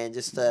credit, man,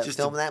 just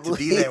filming that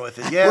movie. To be there with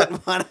it, yeah.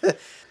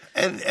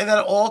 And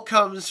that all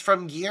comes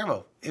from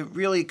Guillermo. It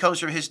really comes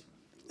from his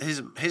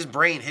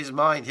brain, his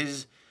mind,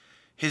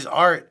 his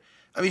art.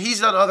 I mean, he's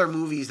done other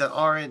movies that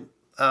aren't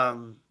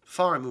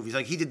foreign movies.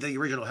 Like he did the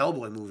original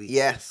Hellboy movie.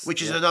 Yes.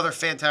 Which is another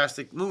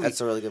fantastic movie. That's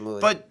a really good movie.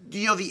 But,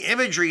 the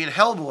imagery in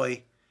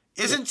Hellboy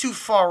isn't too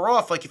far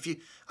off. Like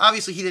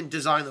obviously he didn't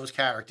design those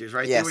characters,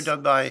 right? Yes. They were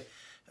done by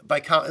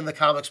in the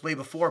comics way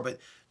before, but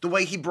the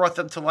way he brought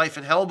them to life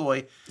in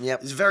Hellboy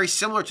is very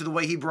similar to the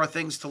way he brought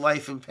things to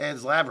life in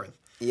Pan's Labyrinth.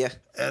 Yeah.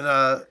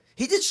 And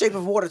he did Shape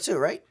of Water too,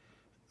 right?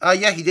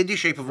 Yeah, he did do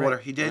Shape of Water.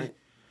 He did. Right.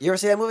 You ever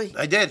see that movie?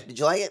 I did. Did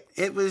you like it?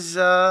 It was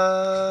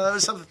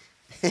something.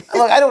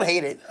 Look, I don't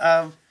hate it.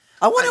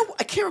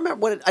 I can't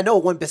remember I know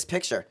it won Best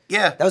Picture.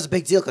 Yeah. That was a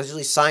big deal because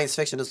usually science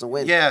fiction doesn't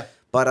win. Yeah.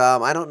 But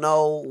I don't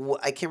know.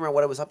 I can't remember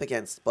what it was up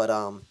against. But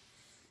I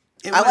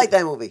like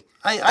that movie.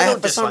 I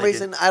don't for some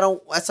reason, I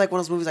don't. That's like one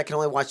of those movies I can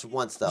only watch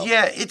once, though.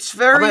 Yeah, it's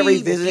very I might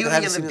revisit Beauty it. I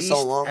haven't and seen the it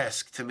so long.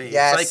 Beast-esque to me.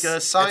 Yes, it's like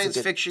a science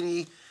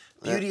fiction-y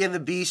Beauty and the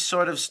Beast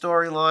sort of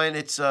storyline.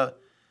 It's a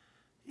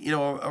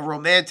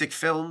romantic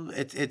film.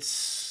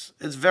 It's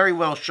very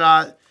well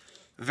shot,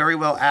 very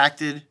well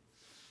acted.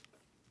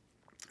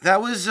 That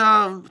was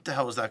what the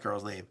hell was that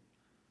girl's name?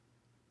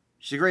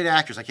 She's a great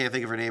actress. I can't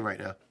think of her name right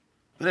now.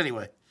 But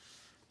anyway,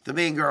 the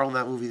main girl in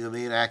that movie, the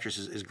main actress,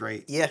 is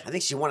great. Yeah, I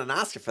think she won an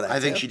Oscar for that. I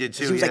think she did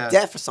too. She was like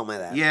deaf or something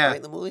like that. Yeah, right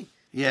in the movie.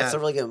 Yeah, it's a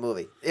really good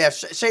movie. Yeah,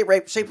 Shape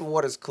of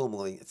Water is a cool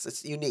movie.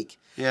 It's unique.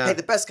 Yeah. Hey,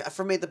 the best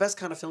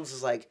kind of films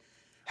is like,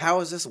 how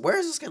is this? Where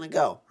is this gonna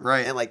go?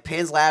 Right. And like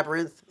Pan's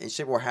Labyrinth and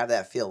Shape of Water have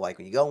that feel. Like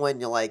when you go in,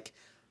 you're like,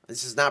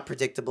 this is not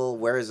predictable.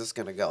 Where is this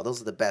gonna go?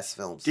 Those are the best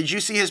films. Did you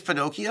see his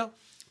Pinocchio?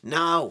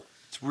 No.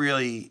 It's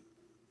really,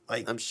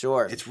 I'm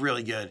sure it's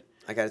really good.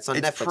 It's on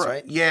Netflix,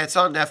 right? Yeah, it's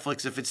on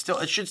Netflix.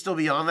 It should still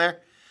be on there.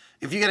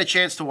 If you get a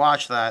chance to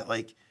watch that,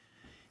 like,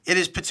 it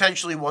is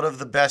potentially one of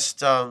the best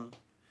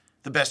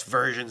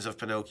versions of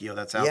Pinocchio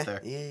that's out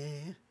there.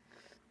 Yeah.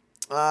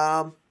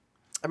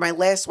 And my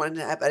last one,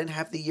 I didn't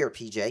have the year,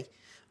 PJ.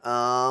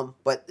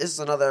 But this is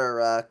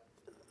another, I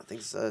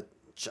think it's a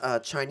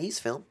Chinese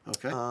film.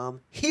 Okay.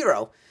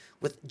 Hero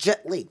with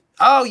Jet Li.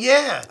 Oh,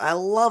 yeah. I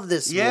love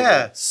this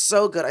movie.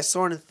 So good. I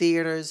saw it in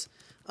theaters.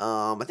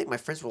 I think my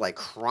friends were like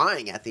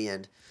crying at the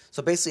end.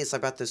 So basically, it's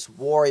about this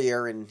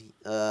warrior, and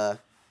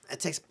it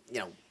takes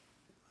I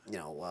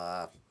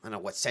don't know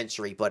what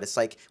century, but it's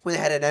like when they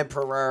had an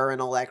emperor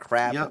and all that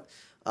crap. Yep.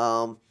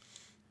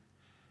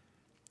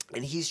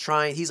 And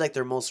he's like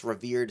their most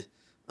revered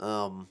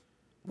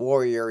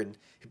warrior, and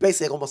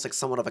basically almost like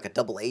somewhat of like a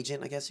double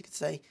agent, I guess you could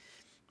say.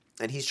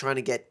 And he's trying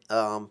to get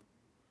they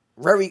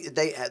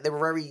were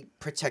very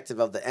protective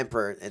of the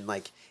emperor, and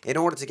like in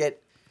order to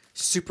get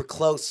super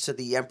close to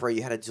the emperor,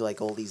 you had to do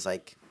like all these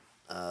like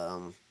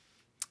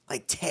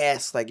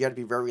tasks. Like you had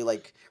to be very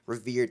like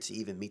revered to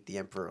even meet the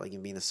emperor, like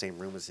even be in the same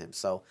room as him.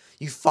 So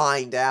you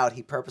find out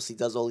he purposely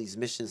does all these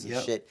missions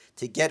and shit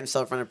to get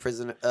himself in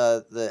front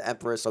of the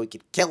emperor so he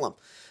could kill him.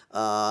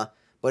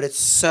 But it's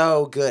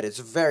so good. It's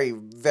a very,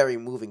 very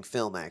moving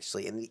film,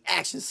 actually, and the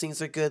action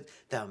scenes are good.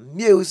 The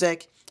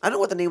music. I don't know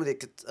what the name of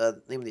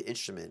the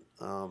instrument.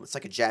 It's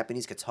like a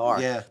Japanese guitar.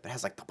 Yeah. But it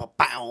has like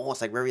pow.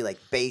 It's like very like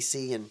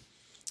bassy, and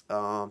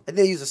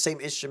they use the same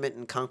instrument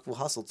in Kung Fu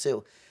Hustle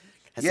too.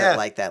 Has that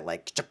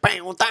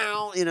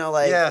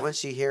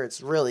once you hear it's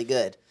really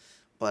good.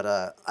 But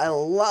I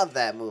love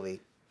that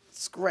movie.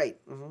 It's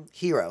great. Mm-hmm.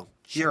 Hero.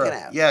 Check it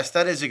out. Yes,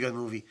 that is a good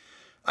movie.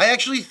 I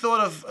actually thought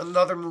of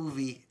another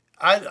movie.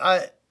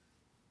 I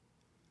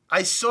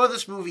saw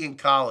this movie in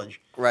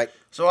college. Right.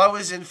 So I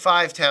was in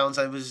 5 towns.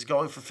 I was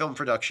going for film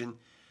production.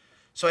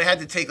 So I had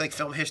to take like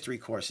film history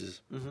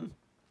courses. Mm-hmm.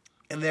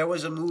 And there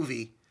was a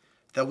movie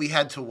that we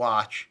had to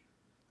watch.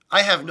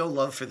 I have no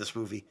love for this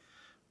movie.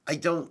 I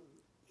don't,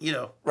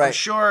 Right. I'm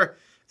sure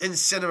in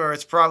cinema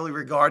it's probably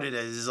regarded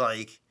as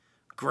like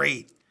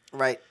great.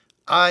 Right.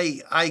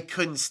 I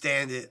couldn't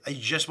stand it. I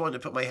just wanted to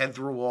put my head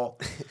through a wall.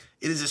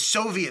 It is a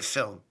Soviet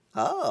film.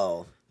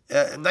 Oh.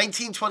 A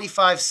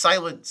 1925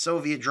 silent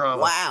Soviet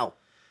drama. Wow.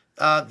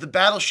 The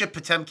battleship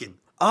Potemkin.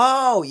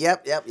 Oh,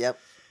 yep.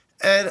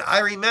 And I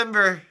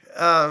remember,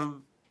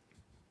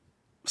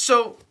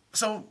 so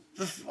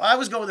I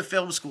was going to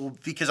film school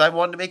because I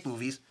wanted to make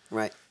movies.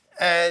 Right.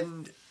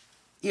 And,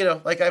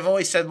 like I've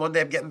always said, one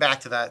day I'm getting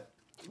back to that.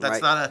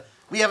 That's right.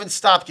 We haven't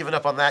stopped giving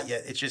up on that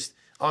yet. It's just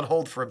on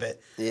hold for a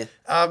bit. Yeah.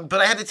 But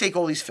I had to take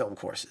all these film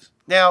courses.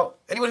 Now,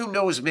 anyone who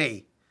knows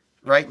me,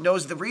 right,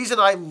 knows the reason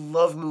I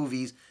love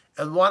movies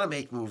and want to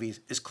make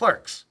movies is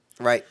Clerks.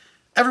 Right.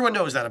 Everyone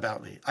knows that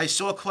about me. I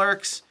saw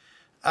Clerks,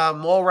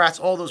 Mallrats,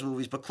 all those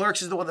movies, but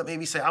Clerks is the one that made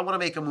me say, I want to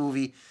make a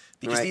movie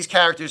because these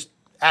characters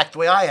act the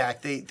way I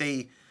act.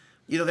 They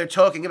they're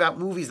talking about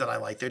movies that I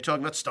like. They're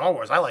talking about Star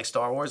Wars. I like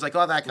Star Wars, like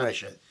all that kind of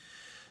shit.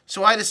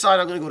 So I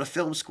decided I'm going to go to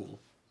film school.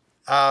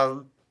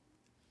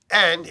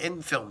 And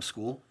in film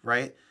school,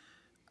 right,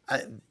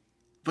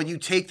 when you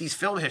take these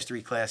film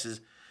history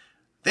classes,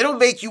 they don't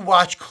make you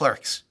watch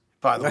Clerks,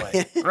 by the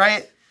way,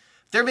 right?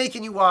 They're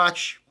making you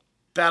watch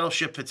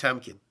Battleship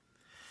Potemkin.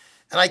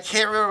 And I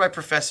can't remember my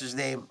professor's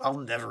name. I'll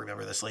never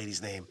remember this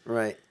lady's name.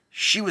 Right.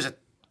 She was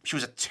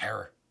a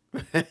terror.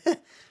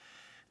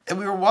 And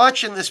we were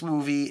watching this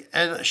movie,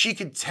 and she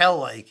could tell,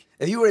 like...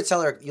 If you were to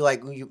tell her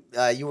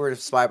you were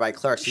inspired by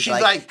Clerks, she'd be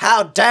like,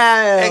 how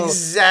dare you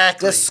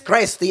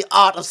disgrace the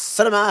art of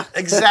cinema.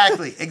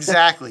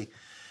 Exactly.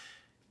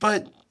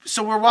 But,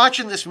 so we're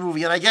watching this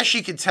movie, and I guess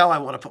she could tell I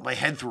want to put my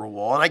head through a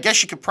wall, and I guess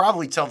she could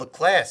probably tell the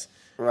class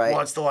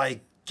wants to,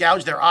 like,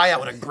 gouge their eye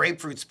out with a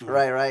grapefruit spoon.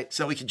 Right.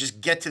 So we could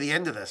just get to the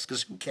end of this,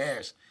 because who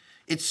cares?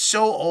 It's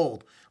so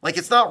old. Like,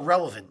 it's not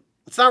relevant.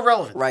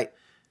 Right.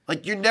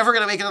 Like, you're never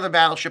going to make another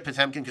Battleship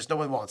Potemkin because no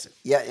one wants it.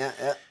 Yeah.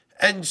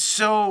 And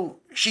so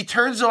she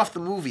turns off the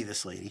movie,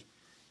 this lady,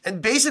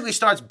 and basically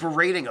starts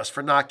berating us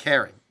for not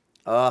caring.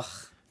 Ugh.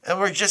 And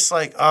we're just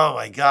like, oh,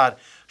 my God.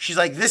 She's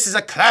like, this is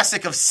a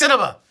classic of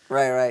cinema.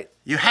 Right.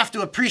 You have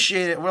to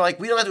appreciate it. And we're like,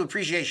 we don't have to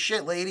appreciate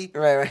shit, lady.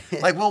 Right.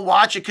 Like, we'll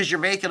watch it because you're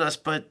making us,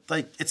 but,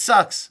 like, it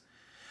sucks.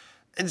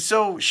 And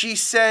so she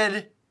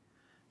said,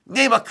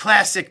 name a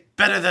classic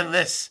better than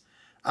this.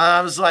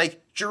 I was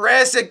like,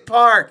 Jurassic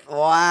Park.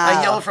 Wow.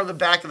 I yelled from the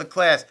back of the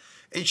class.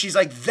 And she's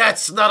like,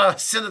 that's not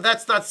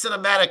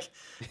cinematic.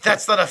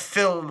 That's not a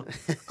film.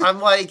 I'm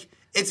like,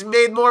 it's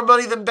made more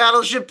money than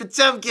Battleship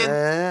Potemkin.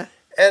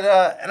 And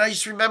I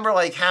just remember,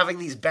 like, having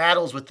these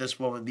battles with this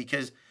woman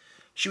because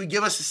she would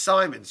give us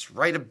assignments,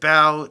 write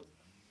about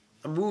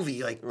a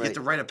movie. Like, you have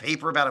to write a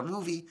paper about a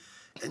movie.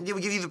 And they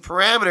would give you the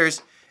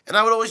parameters. And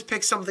I would always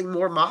pick something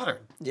more modern.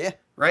 Yeah.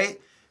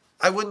 Right?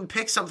 I wouldn't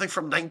pick something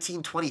from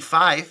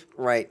 1925.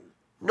 Right.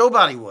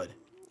 Nobody would.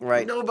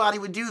 Right. Nobody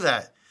would do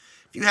that.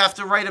 If you have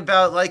to write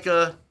about like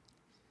a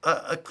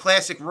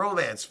classic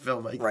romance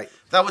film, like,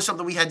 that was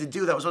something we had to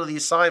do. That was one of the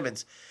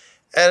assignments.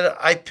 And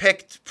I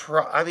picked,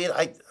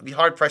 I'd be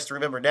hard pressed to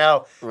remember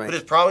now, but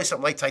it's probably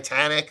something like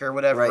Titanic or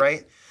whatever,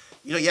 right?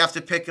 You have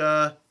to pick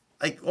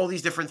like all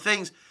these different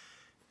things.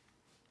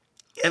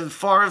 And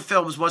foreign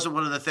films wasn't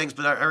one of the things,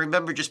 but I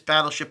remember just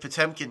Battleship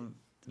Potemkin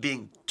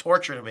being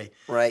torture to me.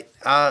 Right.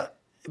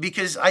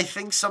 Because I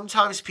think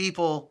sometimes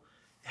people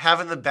have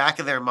in the back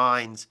of their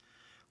minds,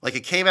 like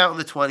it came out in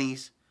the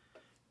 1920s,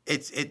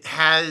 it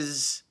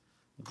has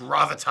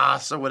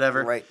gravitas or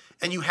whatever, right?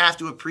 And you have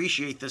to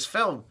appreciate this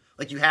film.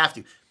 Like you have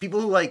to.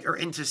 People who like are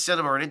into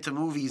cinema and into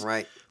movies,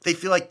 right? They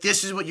feel like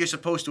this is what you're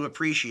supposed to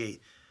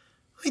appreciate.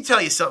 Let me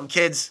tell you something,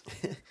 kids.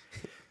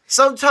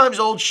 Sometimes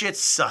old shit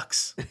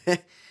sucks.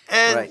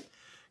 And right.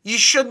 You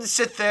shouldn't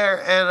sit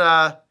there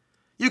and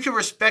you can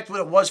respect what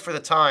it was for the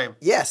time.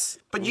 Yes.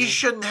 But you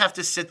shouldn't have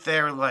to sit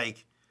there and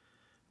like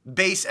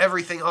base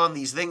everything on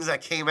these things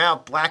that came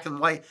out black and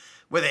white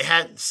where they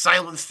had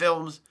silent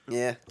films.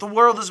 Yeah. The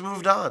world has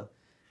moved on.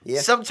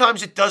 Yeah.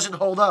 Sometimes it doesn't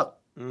hold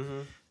up.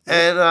 Mm-hmm.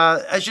 And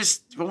I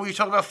just, when we were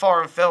talking about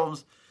foreign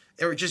films,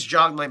 it would just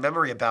jog my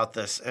memory about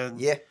this. And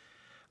yeah.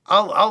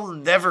 I'll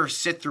never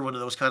sit through one of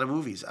those kind of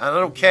movies. I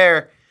don't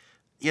care,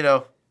 you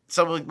know,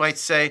 someone might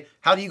say,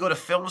 how do you go to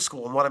film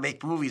school and want to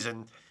make movies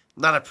and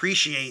not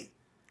appreciate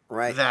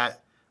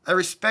that? I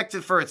respect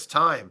it for its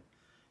time,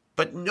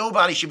 but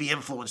nobody should be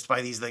influenced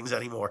by these things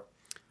anymore.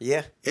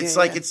 Yeah. It's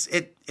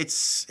it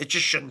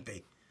just shouldn't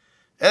be.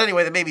 And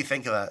anyway, that made me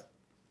think of that.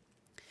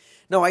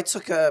 No, I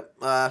took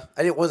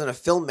wasn't a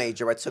film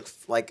major. I took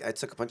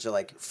a bunch of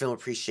like film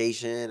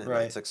appreciation and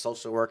I took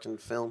social work and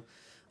film.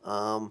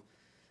 And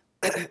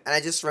I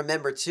just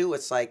remember too,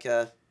 it's like,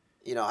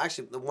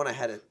 actually the one I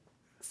had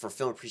for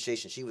film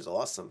appreciation, she was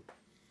awesome.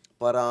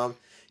 But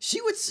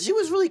she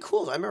was really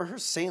cool. I remember her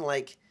saying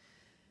like,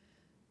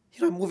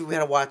 a movie we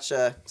had to watch,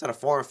 it's not a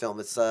foreign film,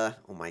 it's oh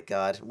my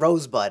god,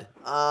 Rosebud.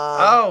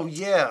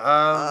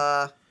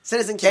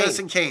 Citizen Kane.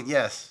 Citizen Kane,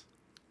 yes.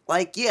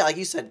 Like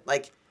you said,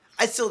 like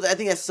I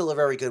think that's still a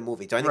very good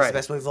movie. Do I think it's the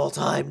best movie of all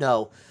time?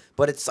 No.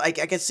 But it's like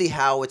I can see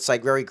how it's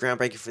like very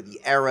groundbreaking for the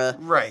era.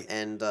 Right.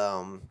 And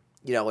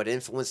it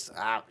influenced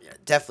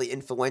definitely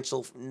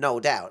influential, no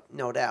doubt.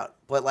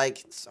 But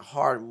like it's a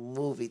hard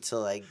movie to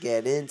like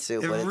get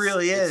into. It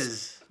really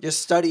is. You're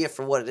studying it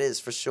for what it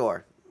is for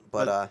sure.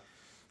 But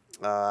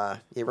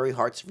very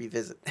hard to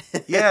revisit.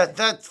 Yeah,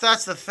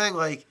 that's the thing.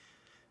 Like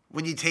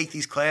when you take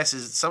these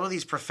classes, some of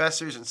these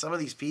professors and some of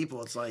these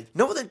people, it's like... You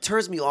know what that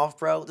turns me off,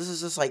 bro? This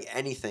is just like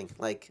anything.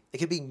 Like, it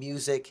could be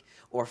music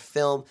or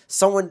film.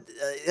 Someone,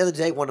 the other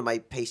day, one of my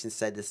patients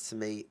said this to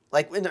me.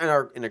 Like, in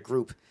a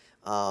group.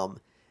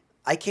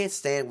 I can't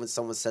stand when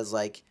someone says,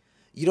 like,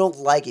 you don't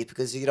like it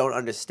because you don't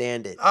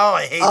understand it. Oh,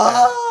 I hate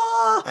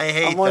that. I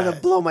hate that. I wanted to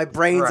blow my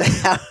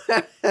brains out.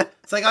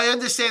 It's like, I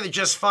understand it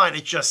just fine.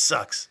 It just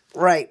sucks.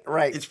 Right.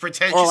 It's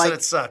pretentious and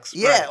it sucks.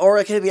 Yeah, or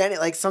it could be any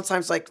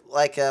sometimes like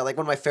one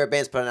of my favorite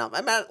bands put it out.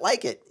 I might not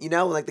like it,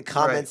 like the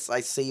comments I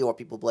see or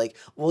people be like,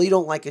 well, you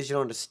don't like it because you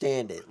don't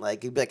understand it.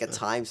 Like it'd be like a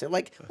time saying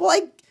like, well,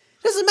 it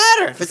doesn't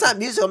matter if it's not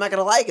music, I'm not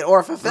gonna like it, or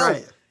if a film,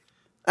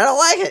 I don't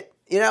like it.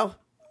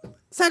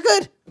 It's not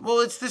good.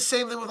 Well, it's the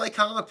same thing with like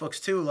comic books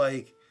too.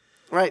 Like,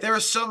 there are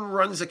some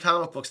runs of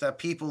comic books that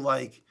people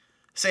like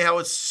say how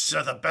it's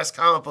the best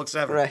comic books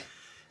ever, right?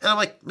 And I'm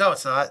like, no,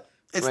 it's not.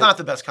 It's not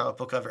the best comic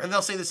book ever. And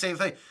they'll say the same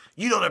thing.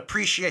 You don't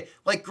appreciate...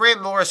 Like,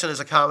 Grant Morrison is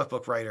a comic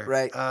book writer.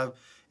 Right. And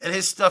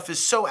his stuff is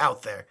so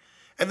out there.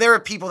 And there are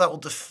people that will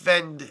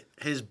defend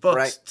his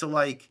books to,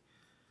 like,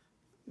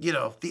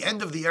 the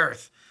end of the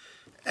earth.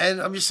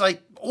 And I'm just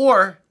like...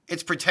 Or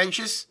it's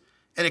pretentious,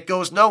 and it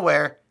goes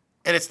nowhere,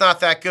 and it's not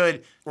that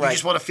good. You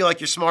just want to feel like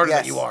you're smarter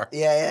than you are.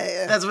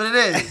 Yeah. That's what it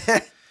is.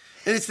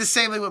 And it's the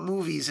same thing with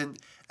movies. And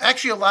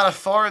actually, a lot of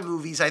foreign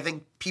movies, I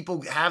think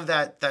people have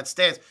that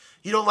stance.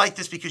 You don't like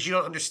this because you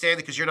don't understand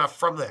it because you're not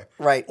from there.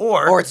 Right.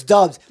 Or it's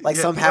dubbed. Like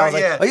somehow,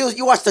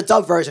 you watch the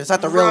dubbed version. It's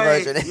not the real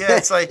version. Yeah,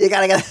 it's like... you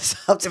got to get a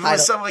subtitle. If it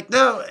was something like,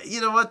 no,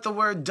 you know what? The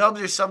word dubbed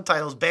or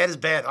subtitles, bad is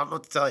bad. I don't know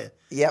what to tell you.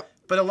 Yep.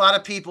 But a lot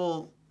of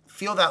people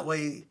feel that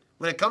way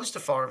when it comes to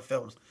foreign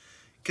films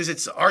because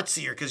it's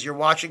artsier because you're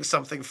watching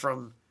something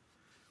from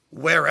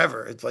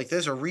wherever. It's like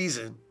there's a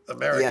reason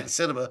American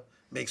cinema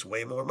makes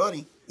way more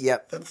money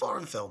than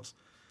foreign films.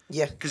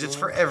 Yeah. Because it's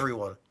for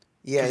everyone.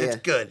 Yeah, it's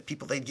good.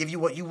 People, they give you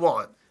what you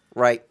want.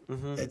 Right.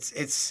 Mm-hmm.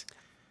 It's.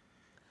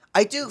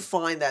 I do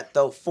find that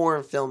though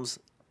foreign films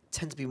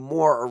tend to be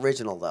more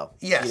original though.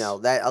 Yes.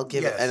 That I'll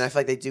give it, and I feel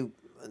like they do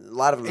a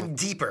lot of them. And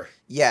deeper.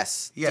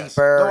 Yes. Yes.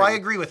 Deeper. No, I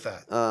agree with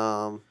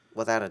that.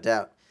 Without a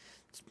doubt.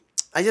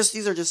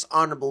 These are just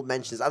honorable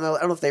mentions. I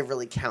don't know if they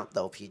really count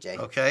though, PJ.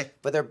 Okay.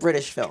 But they're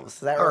British films.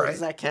 Does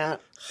that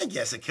count? I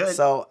guess it could.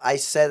 So I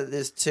said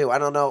this too. I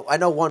don't know. I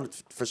know one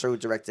for sure who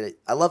directed it.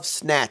 I love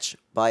Snatch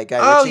by Guy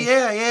Ritchie. Oh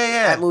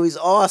yeah. That movie's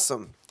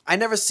awesome. I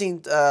never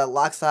seen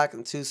Lock, Stock,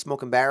 and Two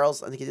Smoking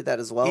Barrels. I think he did that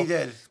as well. He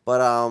did.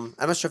 But I'm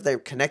not sure if they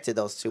connected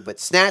those two. But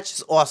Snatch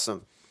is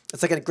awesome.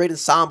 It's like a great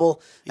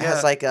ensemble. It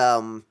has like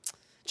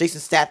Jason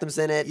Statham's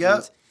in it.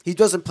 Yeah. He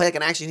doesn't play like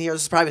an action hero.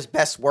 This is probably his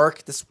best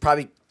work. This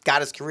probably got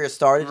his career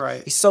started.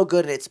 Right. He's so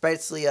good at it. It's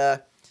basically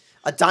a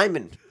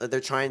diamond that they're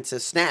trying to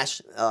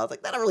snatch.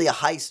 Like not really a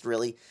heist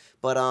really,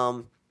 but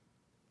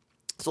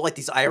so like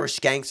these Irish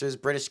gangsters,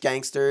 British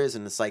gangsters,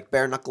 and it's like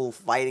bare knuckle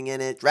fighting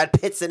in it. Brad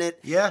Pitt's in it.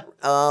 Yeah.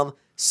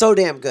 So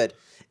damn good.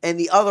 And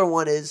the other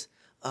one is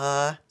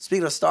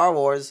speaking of Star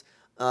Wars,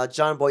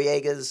 John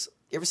Boyega's.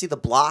 You ever see The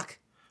Block?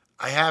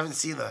 I haven't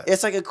seen that.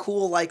 It's like a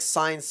cool like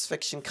science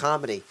fiction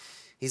comedy.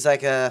 He's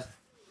like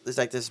there's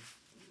like this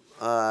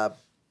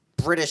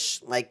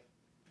British like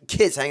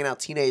kids hanging out,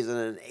 teenagers,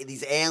 and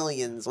these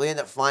aliens. We end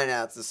up finding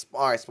out it's a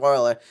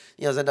spoiler.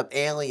 There's end up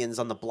aliens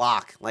on the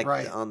block, like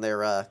on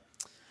their. I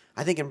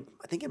think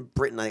in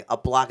Britain, like, a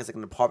block is like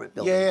an apartment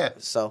building. Yeah.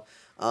 So,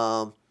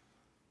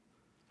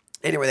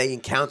 anyway, they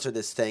encounter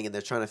this thing and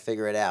they're trying to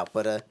figure it out.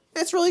 But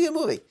it's a really good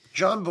movie.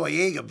 John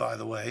Boyega, by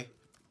the way,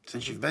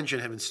 since you've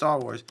mentioned him in Star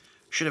Wars,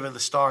 should have been the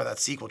star of that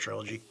sequel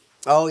trilogy.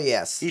 Oh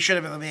yes, he should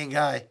have been the main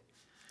guy.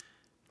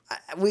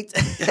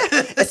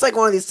 It's like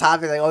one of these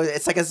topics. Like,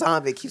 it's like a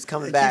zombie. It keeps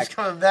coming back. Keeps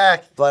coming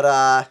back.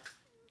 But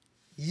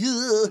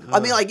yeah. I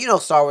mean, like,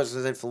 Star Wars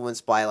was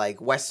influenced by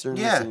like westerns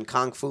and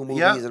kung fu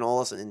movies and all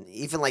this, and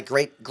even like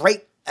great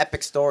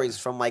epic stories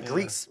from like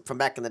Greeks from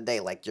back in the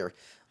day, like your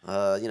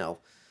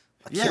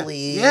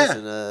Achilles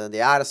and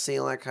the Odyssey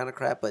and all that kind of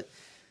crap. But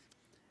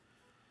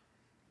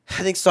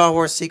I think Star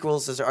Wars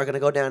sequels are going to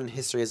go down in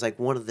history as like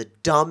one of the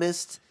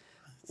dumbest.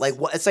 Like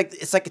what? It's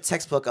like a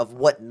textbook of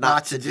what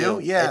not to do.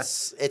 Yeah,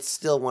 it's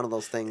still one of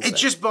those things. It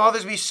just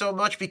bothers me so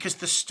much because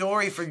the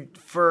story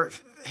for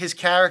his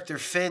character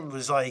Finn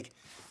was like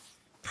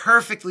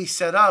perfectly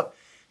set up.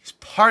 He's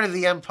part of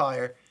the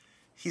Empire.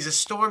 He's a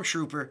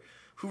stormtrooper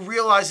who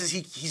realizes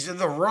he's in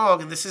the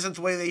wrong and this isn't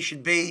the way they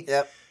should be.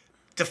 Yep.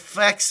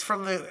 Deflects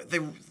from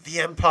the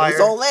Empire. It's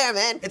all there,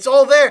 man. It's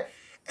all there,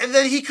 and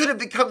then he could have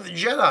become the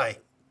Jedi.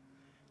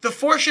 The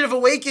Force should have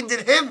awakened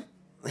in him.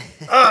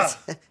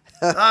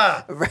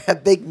 A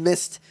big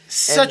missed.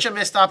 Such a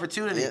missed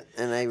opportunity. Yeah,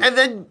 and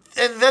then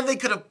they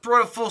could have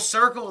brought a full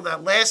circle in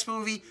that last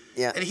movie.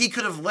 Yeah. And he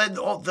could have led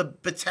all the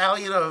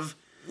battalion of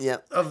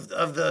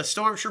the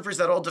stormtroopers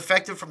that all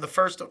defected from the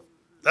first.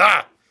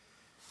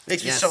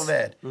 Makes me so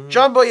mad. Mm-hmm.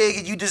 John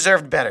Boyega, you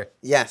deserved better.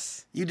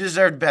 Yes. You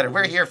deserved better. Mm-hmm.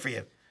 We're here for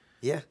you.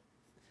 Yeah.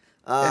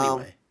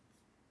 Anyway.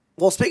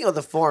 Well, speaking of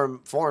the foreign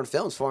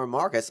films, foreign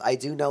markets, I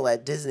do know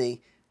that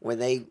Disney, when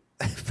they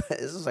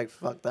this is like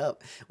fucked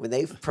up. When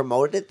they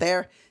promoted it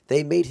there,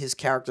 they made his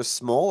character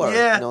smaller.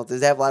 Yeah.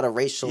 They have a lot of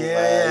racial,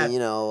 I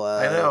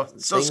know.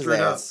 It's so screwed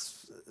up.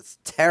 It's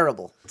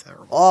terrible.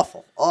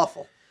 Awful.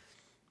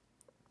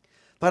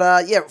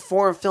 But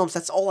foreign films,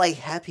 that's all I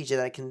have, PJ,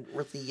 that I can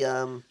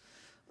really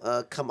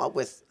come up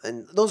with.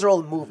 And those are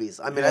all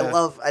movies. I mean,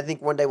 I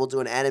think one day we'll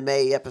do an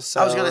anime episode.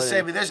 I was going to say,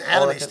 there's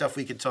anime stuff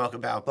we could talk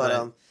about.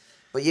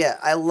 But yeah,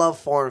 I love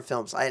foreign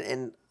films.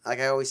 Like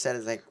I always said,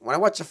 it's like when I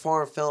watch a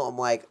foreign film, I'm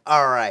like,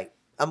 all right,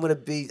 I'm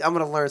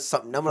gonna learn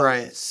something. I'm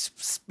gonna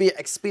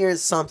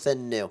experience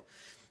something new.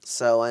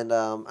 So, and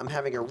I'm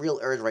having a real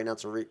urge right now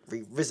to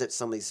revisit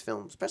some of these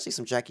films, especially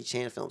some Jackie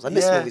Chan films. I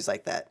miss movies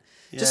like that.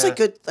 Yeah. Just like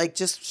good, like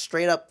just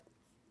straight up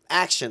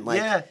action,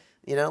 like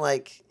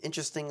like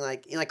interesting,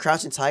 like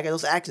Crouching Tiger.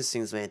 Those action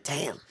scenes, man,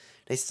 damn,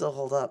 they still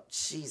hold up.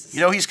 Jesus.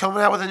 He's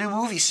coming out with a new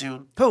movie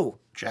soon. Who?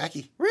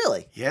 Jackie.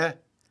 Really? Yeah.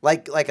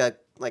 Like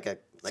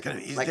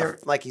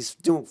he's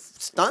doing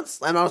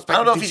stunts. I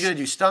don't know if he's going to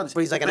do stunts,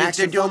 but he's like an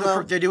action film.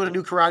 They're doing a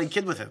new Karate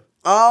Kid with him.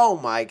 Oh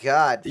my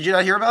God! Did you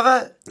not hear about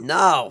that?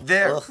 No.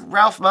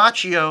 Ralph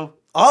Macchio.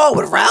 Oh,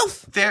 with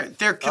Ralph?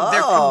 They're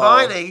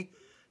combining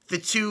the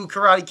two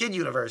Karate Kid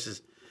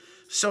universes.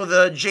 So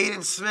the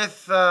Jaden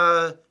Smith,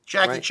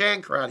 Jackie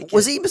Chan Karate Kid.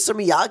 Was he Mr.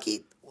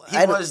 Miyagi? He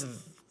was.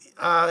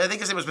 I think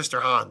his name was Mr.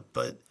 Han,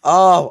 but...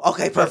 Oh,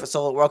 okay, perfect.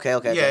 So, okay.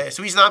 Yeah,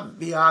 so he's not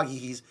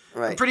Miyagi.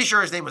 I'm pretty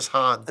sure his name was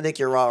Han. I think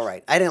you're all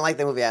right. I didn't like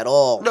that movie at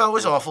all. No, it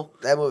was awful.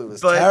 That movie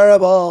was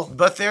terrible.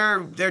 But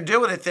they're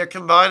doing it. They're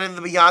combining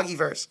the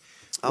Miyagi-verse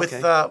with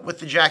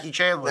the Jackie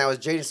Chan one. Now, is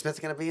Jaden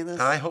Smith going to be in this?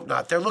 I hope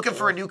not. They're looking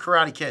for a new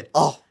Karate Kid.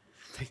 Oh,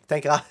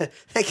 thank God.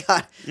 Thank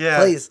God.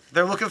 Yeah. Please.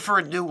 They're looking for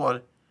a new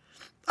one.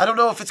 I don't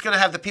know if it's going to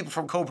have the people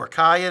from Cobra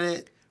Kai in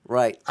it.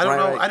 Right. I don't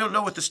know. I don't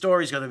know what the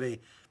story's going to be.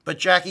 But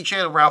Jackie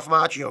Chan and Ralph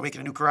Macchio are making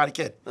a new Karate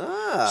Kid.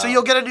 Oh. So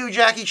you'll get a new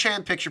Jackie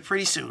Chan picture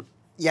pretty soon.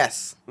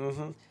 Yes.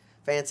 Mm-hmm.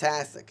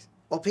 Fantastic.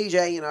 Well,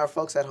 PJ and our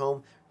folks at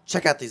home,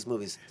 check out these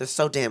movies. They're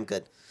so damn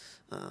good.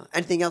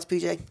 Anything else,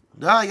 PJ?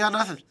 No, I got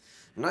nothing.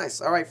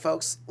 Nice. All right,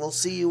 folks. We'll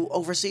see you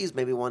overseas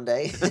maybe one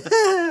day.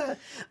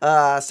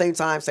 Same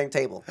time, same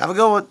table. Have a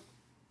good one.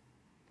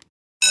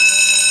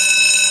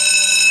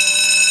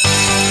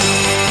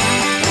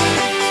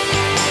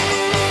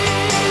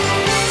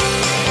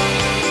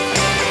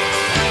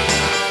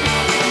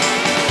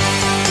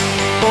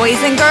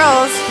 Boys and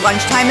girls,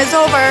 lunchtime is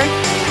over.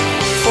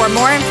 For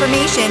more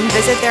information,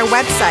 visit their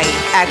website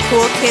at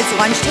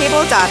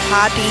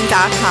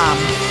coolkidslunchtable.podbean.com.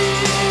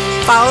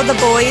 Follow the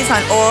boys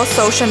on all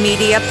social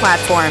media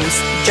platforms.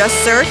 Just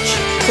search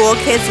Cool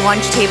Kids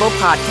Lunch Table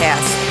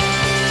Podcast.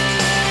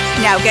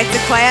 Now get to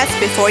class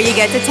before you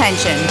get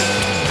detention.